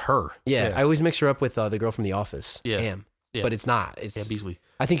 forgetting right? that's her. Yeah, I always mix her up with the girl from The Office, Yeah. Pam. Yeah. But it's not. It's Yeah, Beasley.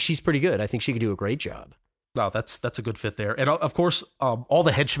 I think she's pretty good. I think she could do a great job. No, that's a good fit there. And of course, all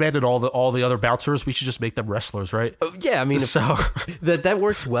the henchmen and all the other bouncers, we should just make them wrestlers, right? Yeah, I mean, So that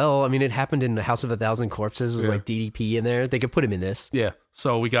works well. I mean, it happened in the House of a Thousand Corpses. It was Yeah. like DDP in there. They could put him in this. yeah.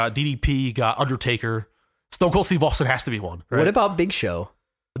 So we got DDP, got Undertaker, Stone Cold Steve Austin has to be one. Right? What about Big Show?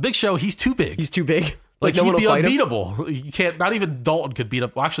 The Big Show? He's too big. He's too big. Like no he'd one be will fight him. unbeatable. You can't. Not even Dalton could beat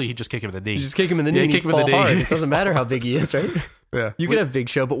him. Well, actually, he'd just kick him in the knee. You just kick him in the knee. Yeah, and kick he'd him in the fall knee. hard. It doesn't matter how big he is, right? Yeah. You can have Big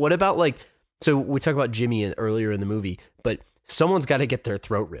Show, but what about so we talked about Jimmy earlier in the movie, but someone's got to get their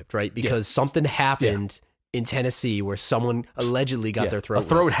throat ripped, right? Because something happened in Tennessee where someone allegedly got their throat ripped. A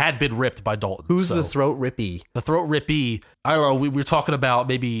throat had been ripped by Dalton. Who's the throat rippy? The throat rippy? I don't know. We were talking about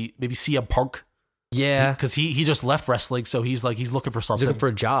maybe CM Punk. Yeah. Because he just left wrestling, so he's looking for something. He's looking for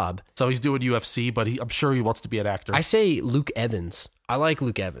a job. So he's doing UFC, but I'm sure he wants to be an actor. I say Luke Evans. I like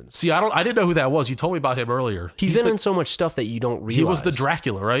Luke Evans. See, I didn't know who that was. You told me about him earlier. He's been in so much stuff that you don't realize. He was the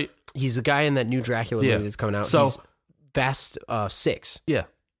Dracula, right? He's the guy in that new Dracula movie that's coming out. So he's Fast 6. Yeah.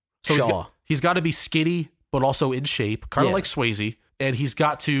 So Shaw. he's got to be skinny, but also in shape, kind of Yeah. like Swayze. And he's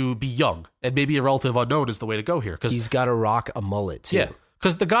got to be young. And maybe a relative unknown is the way to go here. He's got to rock a mullet, too. Yeah.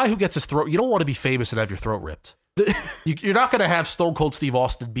 Because the guy who gets his throat, you don't want to be famous and have your throat ripped. You're not going to have Stone Cold Steve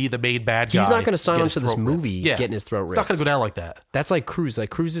Austin be the main bad guy. He's not going to sign get on his to this throat movie ripped. getting his throat ripped. It's not going to go down like that. That's like Cruz. Like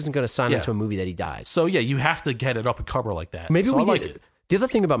Cruz isn't going to sign on to a movie that he dies. So yeah, you have to get it up and cover like that. Maybe so we I like get it. The other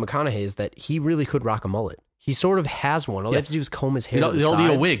thing about McConaughey is that he really could rock a mullet. He sort of has one. All they have to do is comb his hair. You don't need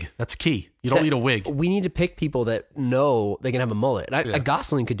a wig. That's key. You don't need a wig. We need to pick people that know they can have a mullet.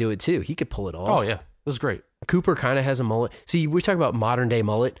 Gosling could do it too. He could pull it off. Oh yeah, it was great. Cooper kind of has a mullet. See, we talk about modern day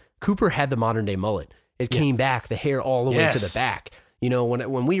mullet. Cooper had the modern day mullet. It came back, the hair all the way to the back. You know,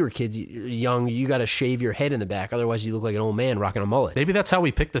 when we were kids, young, you got to shave your head in the back. Otherwise, you look like an old man rocking a mullet. Maybe that's how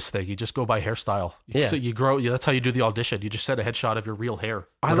we pick this thing. You just go by hairstyle. So you grow. Yeah, that's how you do the audition. You just send a headshot of your real hair.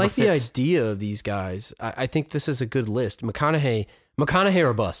 I like the idea of these guys. I think this is a good list. McConaughey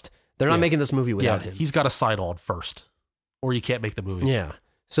or bust. They're not making this movie without him. He's got to sign on first, or you can't make the movie. Yeah.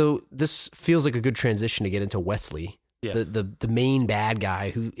 So this feels like a good transition to get into Wesley, the main bad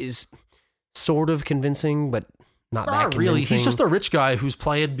guy who is sort of convincing, but not that convincing. Really. He's just a rich guy who's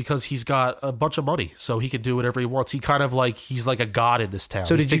playing because he's got a bunch of money, so he can do whatever he wants. He's like a god in this town.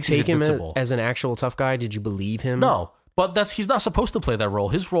 So did you take him as an actual tough guy? Did you believe him? No. But he's not supposed to play that role.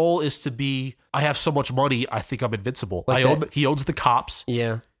 His role is to be, I have so much money, I think I'm invincible. He owns the cops.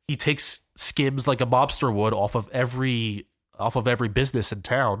 Yeah. He takes skims like a mobster would off of every business in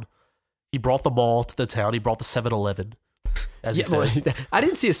town. He brought the mall to the town. He brought the 7-Eleven. As he says. I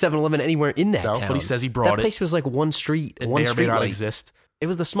didn't see a 7-Eleven anywhere in that town. But he says he brought it. That place was like one street. It one may or street may not light. exist. It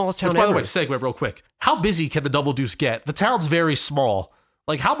was the smallest town Which, ever. by the way, segue real quick. How busy can the Double Deuce get? The town's very small.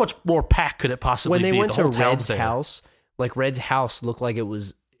 Like, how much more packed could it possibly be? When they went to Red's Red's house looked like it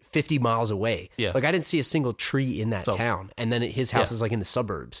was 50 miles away. Yeah. Like I didn't see a single tree in that town. And then his house is like in the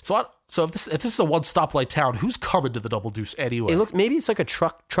suburbs. So if this is a one stoplight town, who's coming to the Double Deuce anyway? Maybe it's like a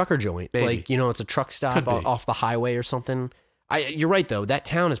trucker joint. Maybe. Like, it's a truck stop off the highway or something. You're right though. That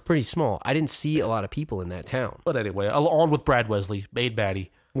town is pretty small. I didn't see a lot of people in that town. But anyway, on with Brad Wesley, main baddie.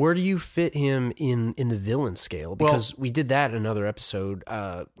 Where do you fit him in the villain scale? Because we did that in another episode.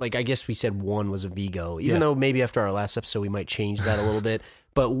 I guess we said 1 was a Vigo, even though maybe after our last episode we might change that a little bit.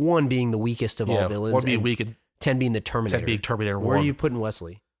 But 1 being the weakest of all villains, 1 being weak, and 10 being the Terminator. 10 being Terminator 1. Where are you putting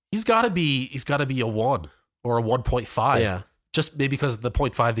Wesley? He's got to be a 1 or a 1.5. Yeah. Just maybe because of the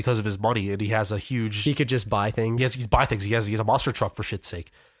 0.5 because of his money, and he has a huge. He could just buy things. He buy things. He has a monster truck for shit's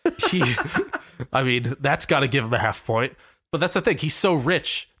sake. I mean, that's got to give him a half point. But that's the thing. He's so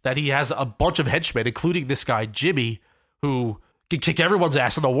rich that he has a bunch of henchmen, including this guy Jimmy, who can kick everyone's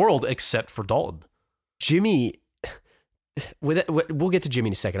ass in the world except for Dalton. Jimmy. We'll get to Jimmy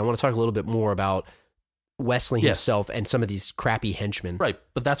in a second. I want to talk a little bit more about Wesley himself and some of these crappy henchmen. Right,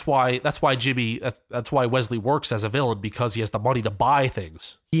 but that's why Wesley works as a villain, because he has the money to buy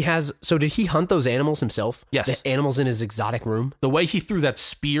things. He has. So did he hunt those animals himself? Yes. The animals in his exotic room? The way he threw that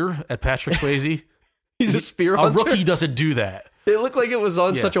spear at Patrick Swayze. He's a spear hunter? A rookie doesn't do that. It looked like it was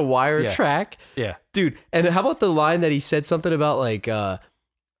on such a wire track. Yeah. Dude, and how about the line that he said something about like,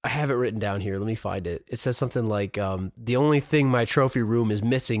 I have it written down here. Let me find it. It says something like, the only thing my trophy room is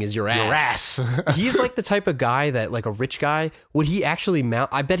missing is your ass. Your ass. He's like the type of guy that, like a rich guy, would he actually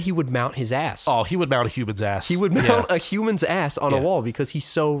mount? I bet he would mount his ass. Oh, he would mount a human's ass. He would mount a human's ass on a wall because he's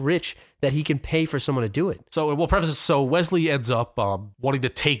so rich that he can pay for someone to do it. So we'll preface this. So Wesley ends up wanting to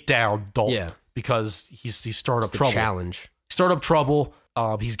take down Dalton because he's stirred up trouble. Challenge. Stirred up trouble.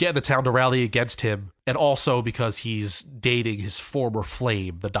 He's getting the town to rally against him, and also because he's dating his former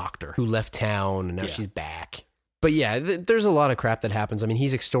flame, the doctor. Who left town, and now she's back. But yeah, there's a lot of crap that happens. I mean,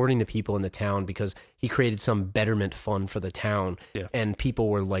 he's extorting the people in the town because he created some betterment fund for the town, and people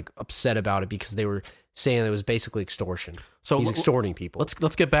were like upset about it because they were saying it was basically extortion. So he's extorting people.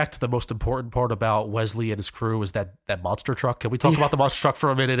 Let's get back to the most important part about Wesley and his crew is that monster truck. Can we talk about the monster truck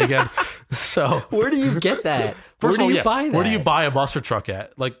for a minute again? So where do you get that? First where of all, do you buy that? Where do you buy a monster truck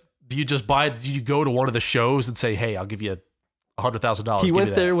at? Like, do you go to one of the shows and say, hey, I'll give you $100,000? He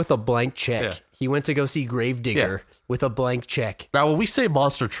went there with a blank check. Yeah. He went to go see Gravedigger with a blank check. Now, when we say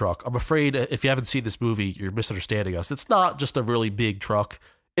monster truck, I'm afraid if you haven't seen this movie, you're misunderstanding us. It's not just a really big truck.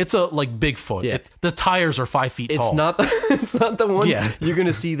 It's a like Bigfoot. Yeah. The tires are 5 feet tall. It's not the one you're going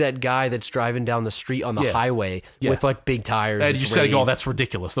to see that guy that's driving down the street on the highway with like big tires. And you say, oh, that's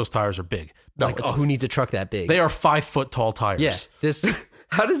ridiculous. Those tires are big. No, like, who needs a truck that big? They are 5 foot tall tires. Yeah.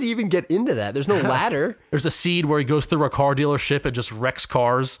 How does he even get into that? There's no ladder. There's a scene where he goes through a car dealership and just wrecks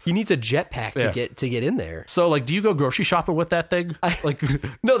cars. He needs a jetpack to get in there. So, like, do you go grocery shopping with that thing?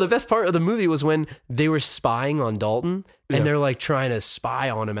 No, the best part of the movie was when they were spying on Dalton and they're like trying to spy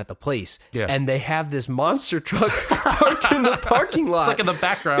on him at the place. Yeah. And they have this monster truck parked in the parking lot. It's like in the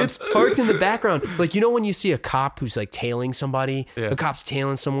background. It's parked in the background. Like, you know when you see a cop who's like tailing somebody? Yeah. A cop's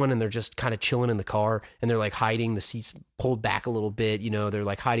tailing someone and they're just kind of chilling in the car and they're like hiding, the seats pulled back a little bit, you know, they're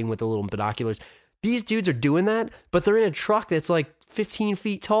like hiding with the little binoculars. These dudes are doing that, but they're in a truck that's like 15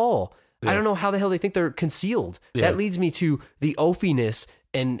 feet tall. Yeah. I don't know how the hell they think they're concealed. Yeah. That leads me to the oafiness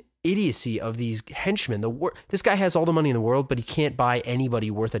and idiocy of these henchmen. This guy has all the money in the world, but he can't buy anybody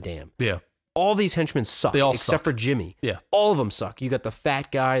worth a damn. Yeah. All these henchmen suck, they all except suck. for Jimmy. Yeah. All of them suck. You got the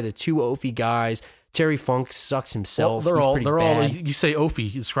fat guy, the two oafy guys. Terry Funk sucks himself. Well, they're all, you say oafy,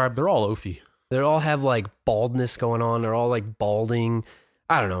 you describe, they're all oafy. They all have like baldness going on. They're all like balding.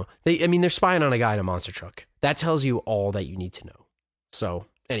 I don't know. They're spying on a guy in a monster truck. That tells you all that you need to know. So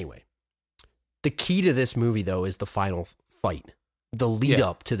anyway, the key to this movie though is the final fight. The lead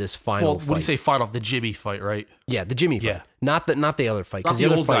up to this final fight. When you say final, the Jimmy fight, right? Yeah, the Jimmy fight. Yeah. Not the other fight. Not the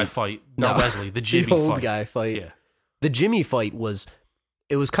other old guy fight. Not Wesley. The Jimmy the old guy fight. Yeah. The Jimmy fight was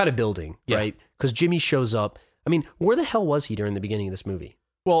kind of building, right? Because Jimmy shows up. I mean, where the hell was he during the beginning of this movie?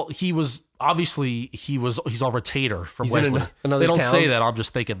 Well, he's on retainer from Wesley. They don't say that. I'm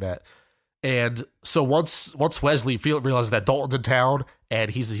just thinking that. And so once Wesley realizes that Dalton's in town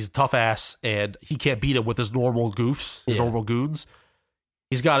and he's a tough ass and he can't beat him with his normal goofs, his normal goons,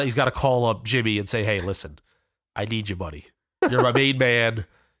 he's got to call up Jimmy and say, "Hey, listen, I need you, buddy. You're my main man.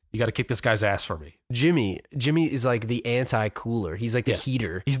 You got to kick this guy's ass for me." Jimmy is like the anti-cooler. He's like the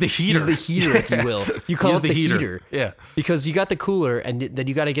heater. He's the heater. He's the heater, if you will. You call it the heater. Yeah. Because you got the cooler, and then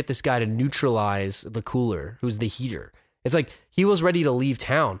you got to get this guy to neutralize the cooler, who's the heater. It's like he was ready to leave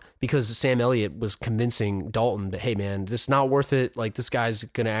town because Sam Elliott was convincing Dalton that, hey, man, this is not worth it. Like, this guy's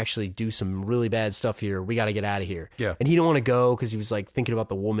going to actually do some really bad stuff here. We got to get out of here. Yeah. And he didn't want to go because he was like thinking about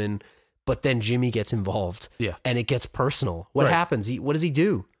the woman. But then Jimmy gets involved. Yeah. And it gets personal. What happens? What does he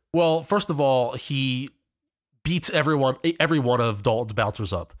do? Well, first of all, he beats every one of Dalton's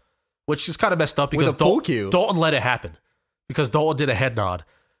bouncers up, which is kind of messed up because Dalton let it happen because Dalton did a head nod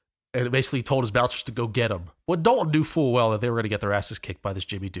and basically told his bouncers to go get him. Well, Dalton knew full well that they were going to get their asses kicked by this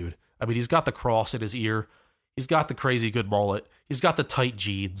Jimmy dude. I mean, he's got the cross in his ear. He's got the crazy good mullet. He's got the tight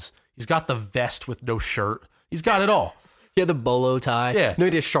jeans. He's got the vest with no shirt. He's got it all. He had the bolo tie. Yeah. No,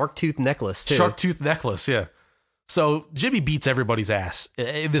 he did a shark tooth necklace, too. Shark tooth necklace, yeah. So Jimmy beats everybody's ass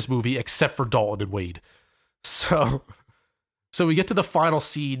in this movie except for Dalton and Wade. So we get to the final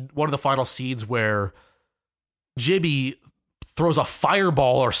scene, one of the final scenes where Jimmy throws a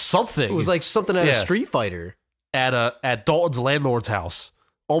fireball or something. It was like something at a Street Fighter. At Dalton's landlord's house.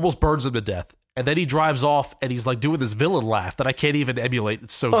 Almost burns him to death. And then he drives off and he's like doing this villain laugh that I can't even emulate.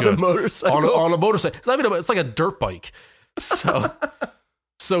 It's so good. On a motorcycle. On a motorcycle. I mean, it's like a dirt bike. So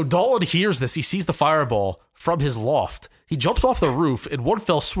So Dalton hears this. He sees the fireball from his loft. He jumps off the roof in one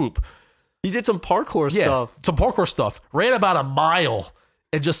fell swoop. He did some parkour stuff. Some parkour stuff. Ran about a mile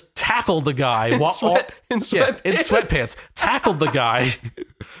and just tackled the guy in sweatpants. Tackled the guy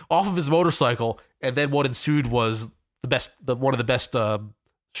off of his motorcycle, and then what ensued was one of the best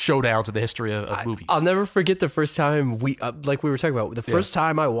showdowns in the history of movies. I'll never forget the first time like we were talking about. The first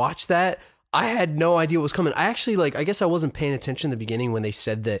time I watched that, I had no idea what was coming. I actually I guess I wasn't paying attention in the beginning when they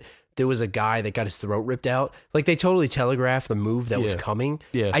said that there was a guy that got his throat ripped out. Like they totally telegraphed the move that was coming.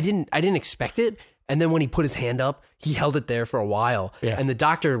 Yeah. I didn't expect it. And then when he put his hand up, he held it there for a while. Yeah. And the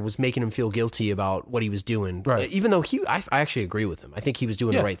doctor was making him feel guilty about what he was doing. Right. Even though I actually agree with him. I think he was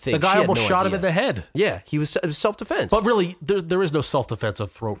doing the right thing. The guy She had almost no shot idea. him in the head. Yeah, it was self-defense. But really, there is no self-defense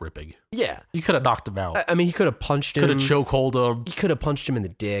of throat ripping. Yeah. You could have knocked him out. I mean, he could have punched him. Could have chokehold him. He could have punched him in the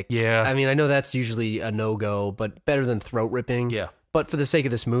dick. Yeah. I mean, I know that's usually a no-go, but better than throat ripping. Yeah. But for the sake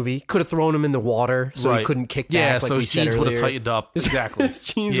of this movie, could have thrown him in the water so he couldn't kick back. Yeah, like so we his said jeans would have earlier. tightened up. Exactly. His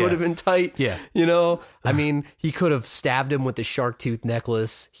jeans would have been tight. Yeah. You know? I mean, he could have stabbed him with the shark tooth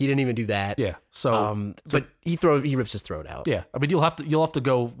necklace. He didn't even do that. Yeah. So, but he rips his throat out. yeah. I mean, you'll have to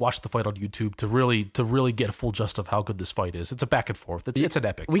go watch the fight on YouTube to really get a full gist of how good this fight is. It's a back and forth. It's an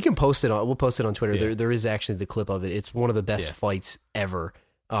epic. We'll post it on Twitter. Yeah. There is actually the clip of it. It's one of the best fights ever.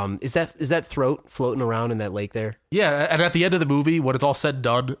 Is that throat floating around in that lake there? Yeah, and at the end of the movie, when it's all said and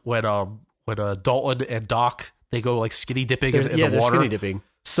done, when Dalton and Doc they go like skinny dipping in the water. They're skinny dipping.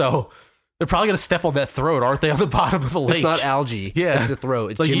 So they're probably gonna step on that throat, aren't they? On the bottom of the lake. It's not algae. Yeah, it's the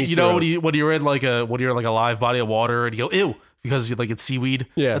throat. It's like Jimmy's you know throat. when you're in like a live body of water and you go ew because it's seaweed.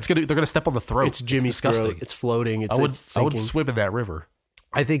 Yeah, they're gonna step on the throat. It's Jimmy's disgusting. Throat. It's floating. I would swim in that river.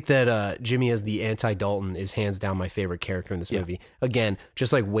 I think that Jimmy as the anti-Dalton is hands down my favorite character in this movie. Again,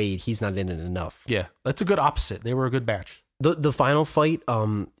 just like Wade, he's not in it enough. Yeah, that's a good opposite. They were a good match. The final fight,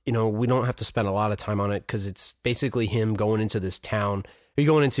 we don't have to spend a lot of time on it because it's basically him going into this town. He's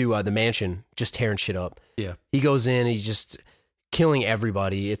going into the mansion, just tearing shit up. Yeah, he goes in, he's just killing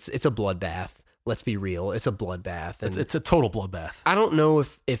everybody. It's a bloodbath. Let's be real, it's a bloodbath. And it's a total bloodbath. I don't know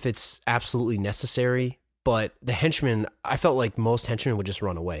if it's absolutely necessary. But the henchmen, I felt like most henchmen would just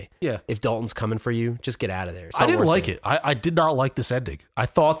run away. Yeah. If Dalton's coming for you, just get out of there. I didn't like it. I did not like this ending. I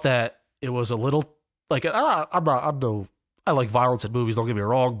thought that it was a little like I like violence in movies. Don't get me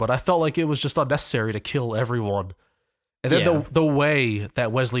wrong, but I felt like it was just unnecessary to kill everyone. And then the way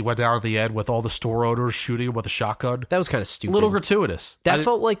that Wesley went down at the end with all the store owners shooting him with a shotgun, that was kind of stupid. A little gratuitous. That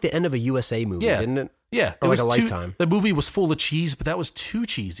felt like the end of a USA movie, didn't it? Yeah, or like a Lifetime. The movie was full of cheese, but that was too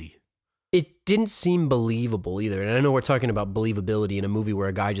cheesy. It didn't seem believable either. And I know we're talking about believability in a movie where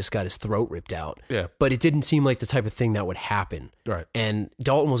a guy just got his throat ripped out. Yeah. But it didn't seem like the type of thing that would happen. Right. And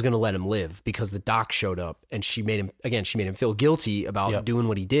Dalton was going to let him live because the doc showed up and she made him feel guilty about doing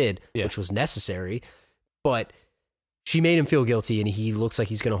what he did, which was necessary. But she made him feel guilty and he looks like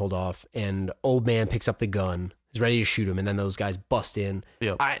he's going to hold off. And old man picks up the gun, is ready to shoot him. And then those guys bust in.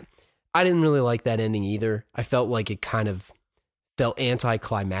 Yep. I didn't really like that ending either. I felt like it kind of felt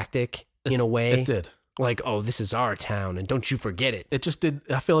anticlimactic. In a way, it did. Like, oh, this is our town, and don't you forget it. It just did.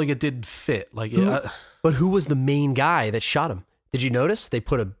 I feel like it didn't fit. Like, but who was the main guy that shot him? Did you notice they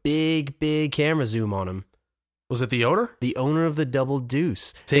put a big camera zoom on him? Was it the owner? The owner of the Double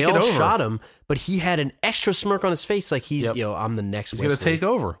Deuce. They all shot him, but he had an extra smirk on his face, like he's I'm the next. He's gonna take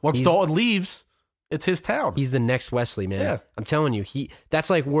over once Dalton leaves. It's his town. He's the next Wesley, man. Yeah. I'm telling you, that's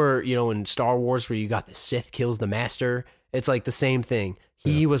like where in Star Wars where you got the Sith kills the Master. It's like the same thing.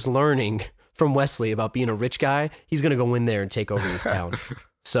 He was learning from Wesley about being a rich guy. He's going to go in there and take over this town.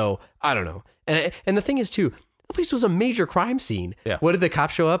 So, I don't know. And the thing is, too, the place was a major crime scene. Yeah. What did the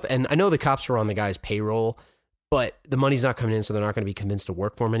cops show up? And I know the cops were on the guy's payroll, but the money's not coming in, so they're not going to be convinced to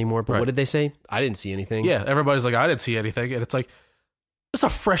work for him anymore. But what did they say? I didn't see anything. Yeah, everybody's like, I didn't see anything. And it's like, it's a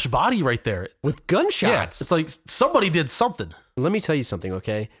fresh body right there. With gunshots. Yeah, it's like somebody did something. Let me tell you something,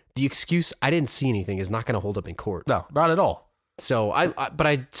 okay? The excuse, I didn't see anything, is not going to hold up in court. No, not at all. So but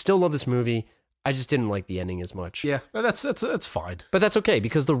I still love this movie. I just didn't like the ending as much. Yeah, that's fine. But that's okay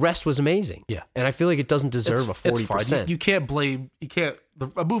because the rest was amazing. Yeah, and I feel like it doesn't deserve a 40%. It's fine. You can't blame. You can't.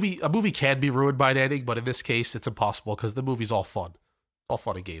 A movie can be ruined by an ending, but in this case, it's impossible because the movie's all fun. All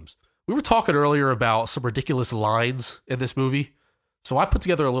fun and games. We were talking earlier about some ridiculous lines in this movie, so I put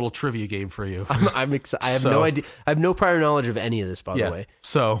together a little trivia game for you. I'm excited. I have no idea. I have no prior knowledge of any of this, by the way.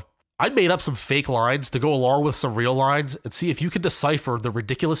 So I made up some fake lines to go along with some real lines and see if you can decipher the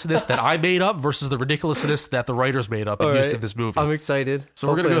ridiculousness that I made up versus the ridiculousned that the writers made up and used in this movie. I'm excited. So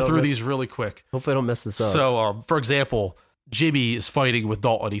we're going to go through these really quick. Hopefully I don't mess this up. So, for example, Jimmy is fighting with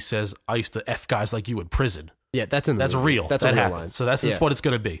Dalton. He says, I used to F guys like you in prison. Yeah, that's in the That's movie. real. That's that a real happened. line. So that's what it's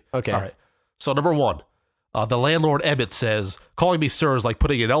going to be. Okay. All right. So number 1, the landlord Emmett says, calling me sir is like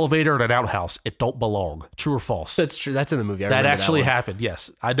putting an elevator in an outhouse. It don't belong. True or false? That's true. That's in the movie. I that remember actually that one. happened.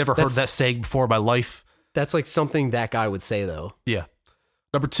 Yes. I never heard that saying before in my life. That's like something that guy would say, though. Yeah.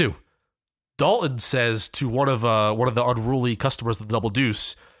 Number 2, Dalton says to one of the unruly customers of the Double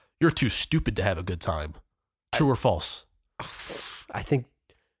Deuce, "You're too stupid to have a good time." True or false? I think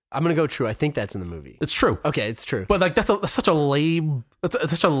I'm gonna go true. I think that's in the movie. It's true. Okay, it's true. But like that's such a lame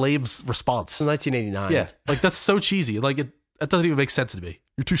response. It's 1989. Yeah, like that's so cheesy. Like that doesn't even make sense to me.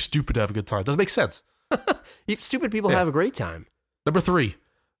 You're too stupid to have a good time. Doesn't make sense. Stupid people have a great time. Number 3,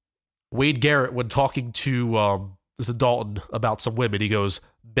 Wade Garrett, when talking to this is Dalton about some women, he goes,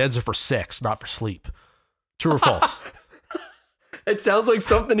 "Beds are for sex, not for sleep." True or false? It sounds like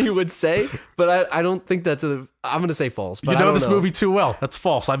something he would say, but I don't think that's I'm going to say false. But You know this movie too well. That's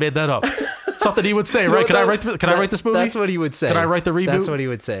false. I made that up. Something he would say, right? Can I write this movie? That's what he would say. Can I write the reboot? That's what he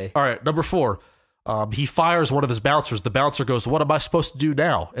would say. All right, number 4. He fires one of his bouncers. The bouncer goes, "What am I supposed to do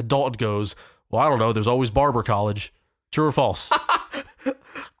now?" And Dalton goes, "Well, I don't know. There's always barber college." True or false?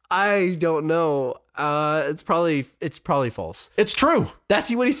 I don't know. It's probably false. It's true.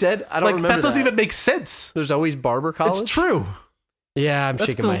 That's what he said. I don't remember that. Doesn't even make sense. There's always barber college. It's true. Yeah, I'm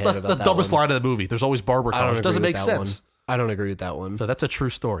shaking my head about that. That's the dumbest line of the movie. There's always barber college. It doesn't make sense. I don't agree with that one. So that's a true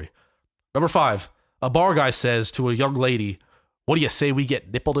story. Number 5, a bar guy says to a young lady, "What do you say we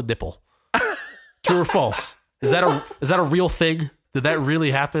get nipple to nipple?" True or false? Is that a real thing? Did that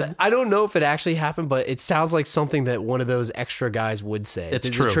really happen? I don't know if it actually happened, but it sounds like something that one of those extra guys would say. It's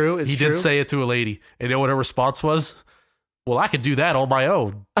Is true. it true? He did say it to a lady. And you know what her response was? "Well, I could do that on my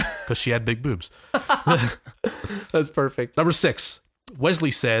own," because she had big boobs. That's perfect. Number 6,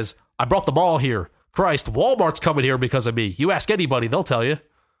 Wesley says, "I brought them all here. Christ, Walmart's coming here because of me. You ask anybody, they'll tell you."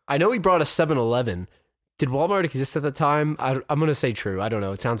 I know he brought a 7-Eleven. Did Walmart exist at the time? I'm going to say true. I don't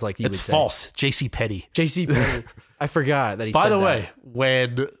know. It sounds like he would say. It's false. JCPenney. JCPenney. I forgot that he By said the that. way,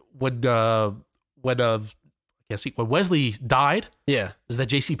 when Wesley died, Yeah. is that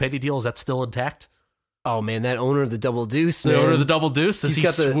JCPenney deal, is that still intact? Oh, man, that owner of the Double Deuce, The man. owner of the Double Deuce, does He's he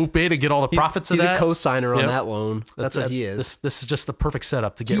got the- swoop in and get all the profits of He's that? a co-signer on Yep. that loan. That's what he is. This is just the perfect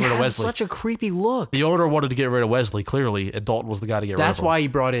setup to get He rid of has Wesley. such a creepy look. The owner wanted to get rid of Wesley, clearly, and Dalton was the guy to get rid of him. That's why he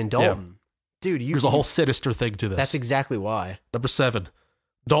brought in Dalton. Dude, There's a whole sinister thing to this. That's exactly why. Number 7,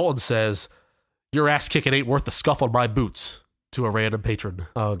 Dalton says, "Your ass kicking ain't worth the scuff on my boots," to a random patron.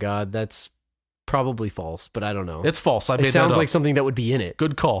 Oh, God, that's probably false, but I don't know. It's false. I made It sounds that up. like something that would be in it.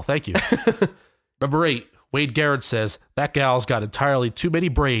 Good call. Thank you. Number 8, Wade Garrett says, "That gal's got entirely too many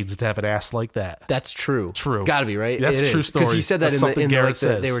brains to have an ass like that." That's true. True. Gotta be, right? That's It a true is. story. Because he said that That's in something the Garrett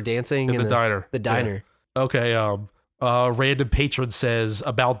says. they were dancing In the diner. The diner. Yeah. Okay, random patron says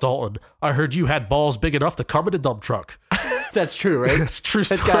about Dalton, "I heard you had balls big enough to come in a dump truck." That's true, right? That's a true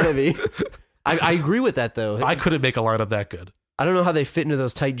story. That's gotta be. I agree with that, though. I couldn't make a lineup that good. I don't know how they fit into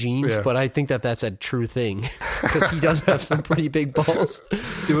those tight jeans, Yeah. but I think that that's a true thing. Because he does have some pretty big balls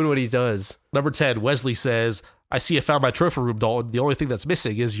doing what he does. Number 10, Wesley says, "I see you found my trophy room, Dalton. The only thing that's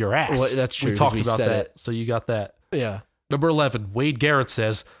missing is your ass." Well, that's true, We 'cause talked we about said that. it. So you got that. Yeah. Number 11, Wade Garrett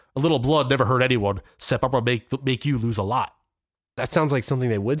says, "A little blood never hurt anyone, except I'm going to make you lose a lot." That sounds like something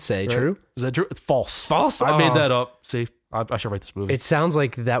they would say. Right? True? Is that true? It's false. False? I made Oh. that up. See, I should write this movie. It sounds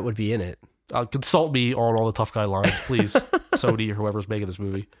like that would be in it. Consult me on all the tough guy lines, please. Sony or whoever's making this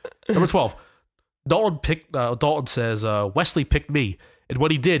movie. Number 12, Dalton says, "Wesley picked me, and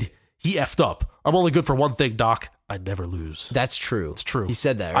when he did, he effed up. I'm only good for one thing, Doc. I never lose." That's true. It's true. He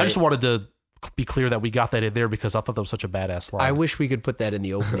said that, right? I just wanted to be clear that we got that in there because I thought that was such a badass line. I wish we could put that in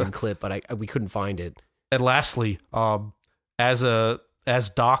the opening clip, but we couldn't find it. And lastly, as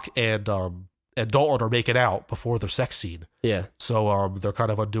Doc and Dalton are making out before their sex scene, Yeah. so they're kind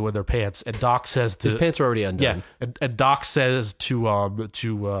of undoing their pants, and Doc says to His pants are already undone. yeah, and Doc says to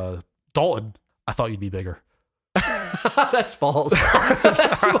Dalton, "I thought you'd be bigger." That's false.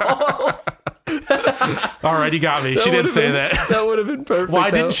 That's false. All right, you got me. She didn't say that. That would have been perfect. Why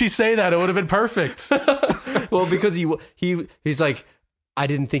though. didn't she say that? It would have been perfect. Well, because he's like, "I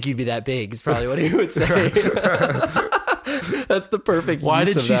didn't think you'd be that big." It's probably what he would say. That's the perfect. Why use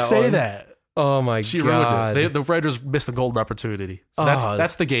did of she that say one. that? Oh my She god, ruined it. The writers missed a golden opportunity. So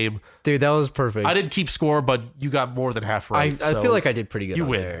that's the game. dude, that was perfect. I didn't keep score, but you got more than half right. I so feel like I did pretty good. you on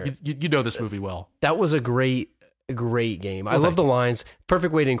win. there. You know this movie well. That was a great game. I Well, love thank the lines.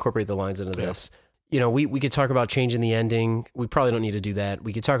 Perfect way to incorporate the lines into this. You know, we could talk about changing the ending. We probably don't need to do that.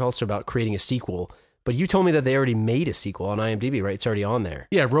 We could talk also about creating a sequel. But you told me that they already made a sequel on IMDb, right? It's already on there.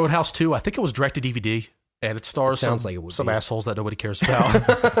 Yeah, Roadhouse 2. I think it was direct to DVD. and it stars sounds like it would some be. assholes that nobody cares about.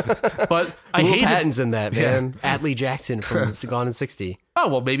 But I Will hate Patton's in that, man. Atlee Jackson from Gone in 60. Oh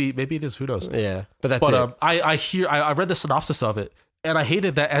well, maybe it is. Who knows? Yeah, but that's it. I read the synopsis of it, and I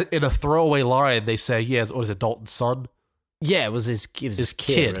hated that in a throwaway line they say, "Yeah, what is it, Dalton's son?" Yeah, it was his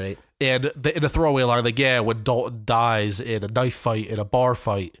kid, right? And in a throwaway line, like, yeah, when Dalton dies in a knife fight, in a bar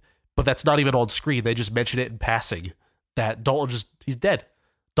fight, but that's not even on screen. They just mention it in passing that Dalton he's dead.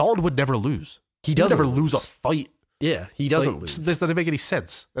 Dalton would never lose. He doesn't never lose a fight. Yeah, he doesn't lose. This doesn't make any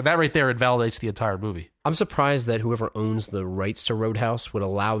sense. And that right there invalidates the entire movie. I'm surprised that whoever owns the rights to Roadhouse would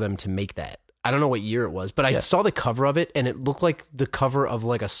allow them to make that. I don't know what year it was, but I saw the cover of it, and it looked like the cover of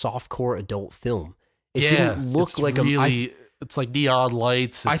like a softcore adult film. It didn't look like it's like neon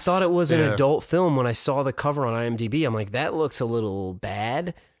lights. I thought it was an adult film when I saw the cover on IMDb. I'm like, that looks a little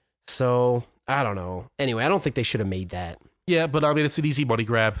bad. So I don't know. Anyway, I don't think they should have made that. Yeah, but I mean, it's an easy money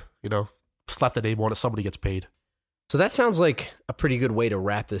grab. Slap the name on it. Somebody gets paid. So that sounds like a pretty good way to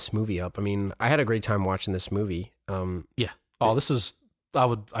wrap this movie up. I mean, I had a great time watching this movie. Yeah. Oh, this is.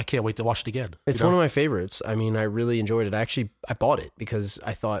 I can't wait to watch it again. It's one of my favorites. I mean, I really enjoyed it. I bought it because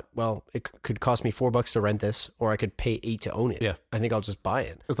I thought, well, it could cost me $4 to rent this, or I could pay $8 to own it. Yeah. I think I'll just buy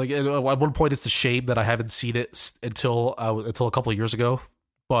it. It's like at one point, it's a shame that I haven't seen it until a couple of years ago,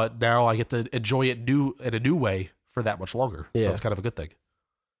 but now I get to enjoy it in a new way for that much longer. Yeah. So it's kind of a good thing.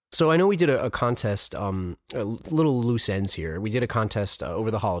 So I know we did a contest, a little loose ends here. We did a contest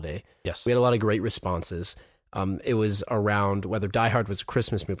over the holiday. Yes. We had a lot of great responses. It was around whether Die Hard was a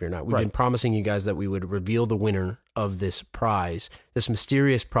Christmas movie or not. We've been promising you guys that we would reveal the winner of this prize, this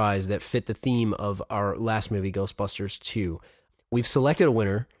mysterious prize that fit the theme of our last movie, Ghostbusters 2. We've selected a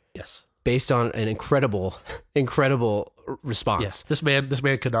winner. Yes. Based on an incredible response. Yes. This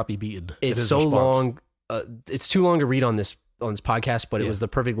man could not be beaten. It's so long. It's too long to read on this podcast, but it was the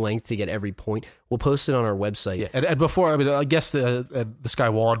perfect length to get every point. We'll post it on our website. Yeah, and before, I mean, I guess this guy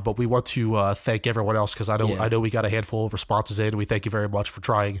won, but we want to thank everyone else because I know we got a handful of responses in. We thank you very much for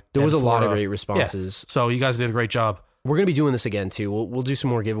trying. There was a lot of great responses. Yeah. So you guys did a great job. We're going to be doing this again too. We'll do some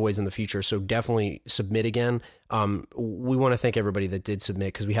more giveaways in the future, so definitely submit again. We want to thank everybody that did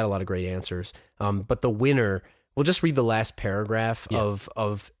submit because we had a lot of great answers. But the winner, we'll just read the last paragraph of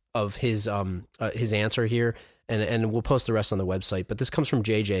his answer here. And we'll post the rest on the website. But this comes from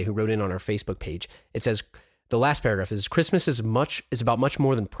JJ, who wrote in on our Facebook page. It says, the last paragraph is, Christmas is about much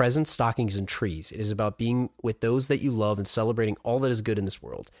more than presents, stockings, and trees. It is about being with those that you love and celebrating all that is good in this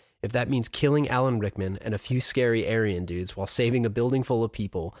world. If that means killing Alan Rickman and a few scary Aryan dudes while saving a building full of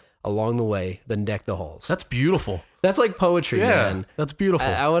people along the way, then deck the halls. That's beautiful. That's like poetry, man. That's beautiful.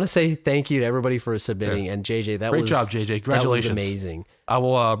 I want to say thank you to everybody for submitting. Yeah. And JJ, great job, JJ. Congratulations. That was amazing.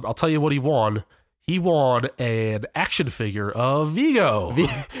 I'll tell you what he won. He won an action figure of Vigo.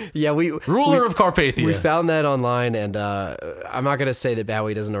 Ruler of Carpathia. We found that online, and I'm not going to say that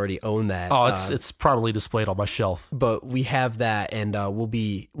Badway doesn't already own that. Oh, it's probably displayed on my shelf. But we have that, and we'll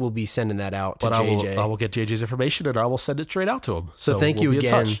be sending that out to JJ. I will get JJ's information, and I will send it straight out to him. So thank you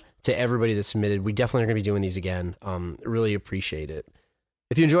again to everybody that submitted. We definitely are going to be doing these again. Really appreciate it.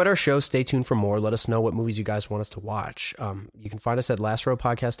 If you enjoyed our show, stay tuned for more. Let us know what movies you guys want us to watch. You can find us at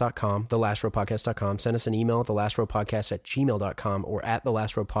lastrowpodcast.com, thelastrowpodcast.com. Send us an email at thelastrowpodcast@gmail.com or at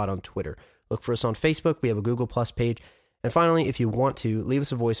thelastrowpod on Twitter. Look for us on Facebook. We have a Google Plus page. And finally, if you want to, leave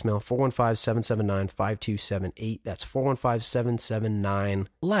us a voicemail, 415-779-5278. That's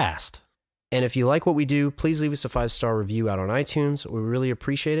 415-779-LAST. And if you like what we do, please leave us a 5-star review out on iTunes. We really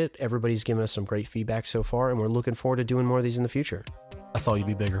appreciate it. Everybody's given us some great feedback so far, and we're looking forward to doing more of these in the future. I thought you'd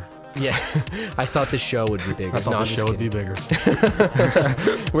be bigger. Yeah, I thought the show would be bigger. I thought the show would be bigger.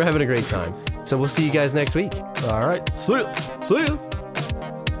 We're having a great time. So we'll see you guys next week. All right. See ya.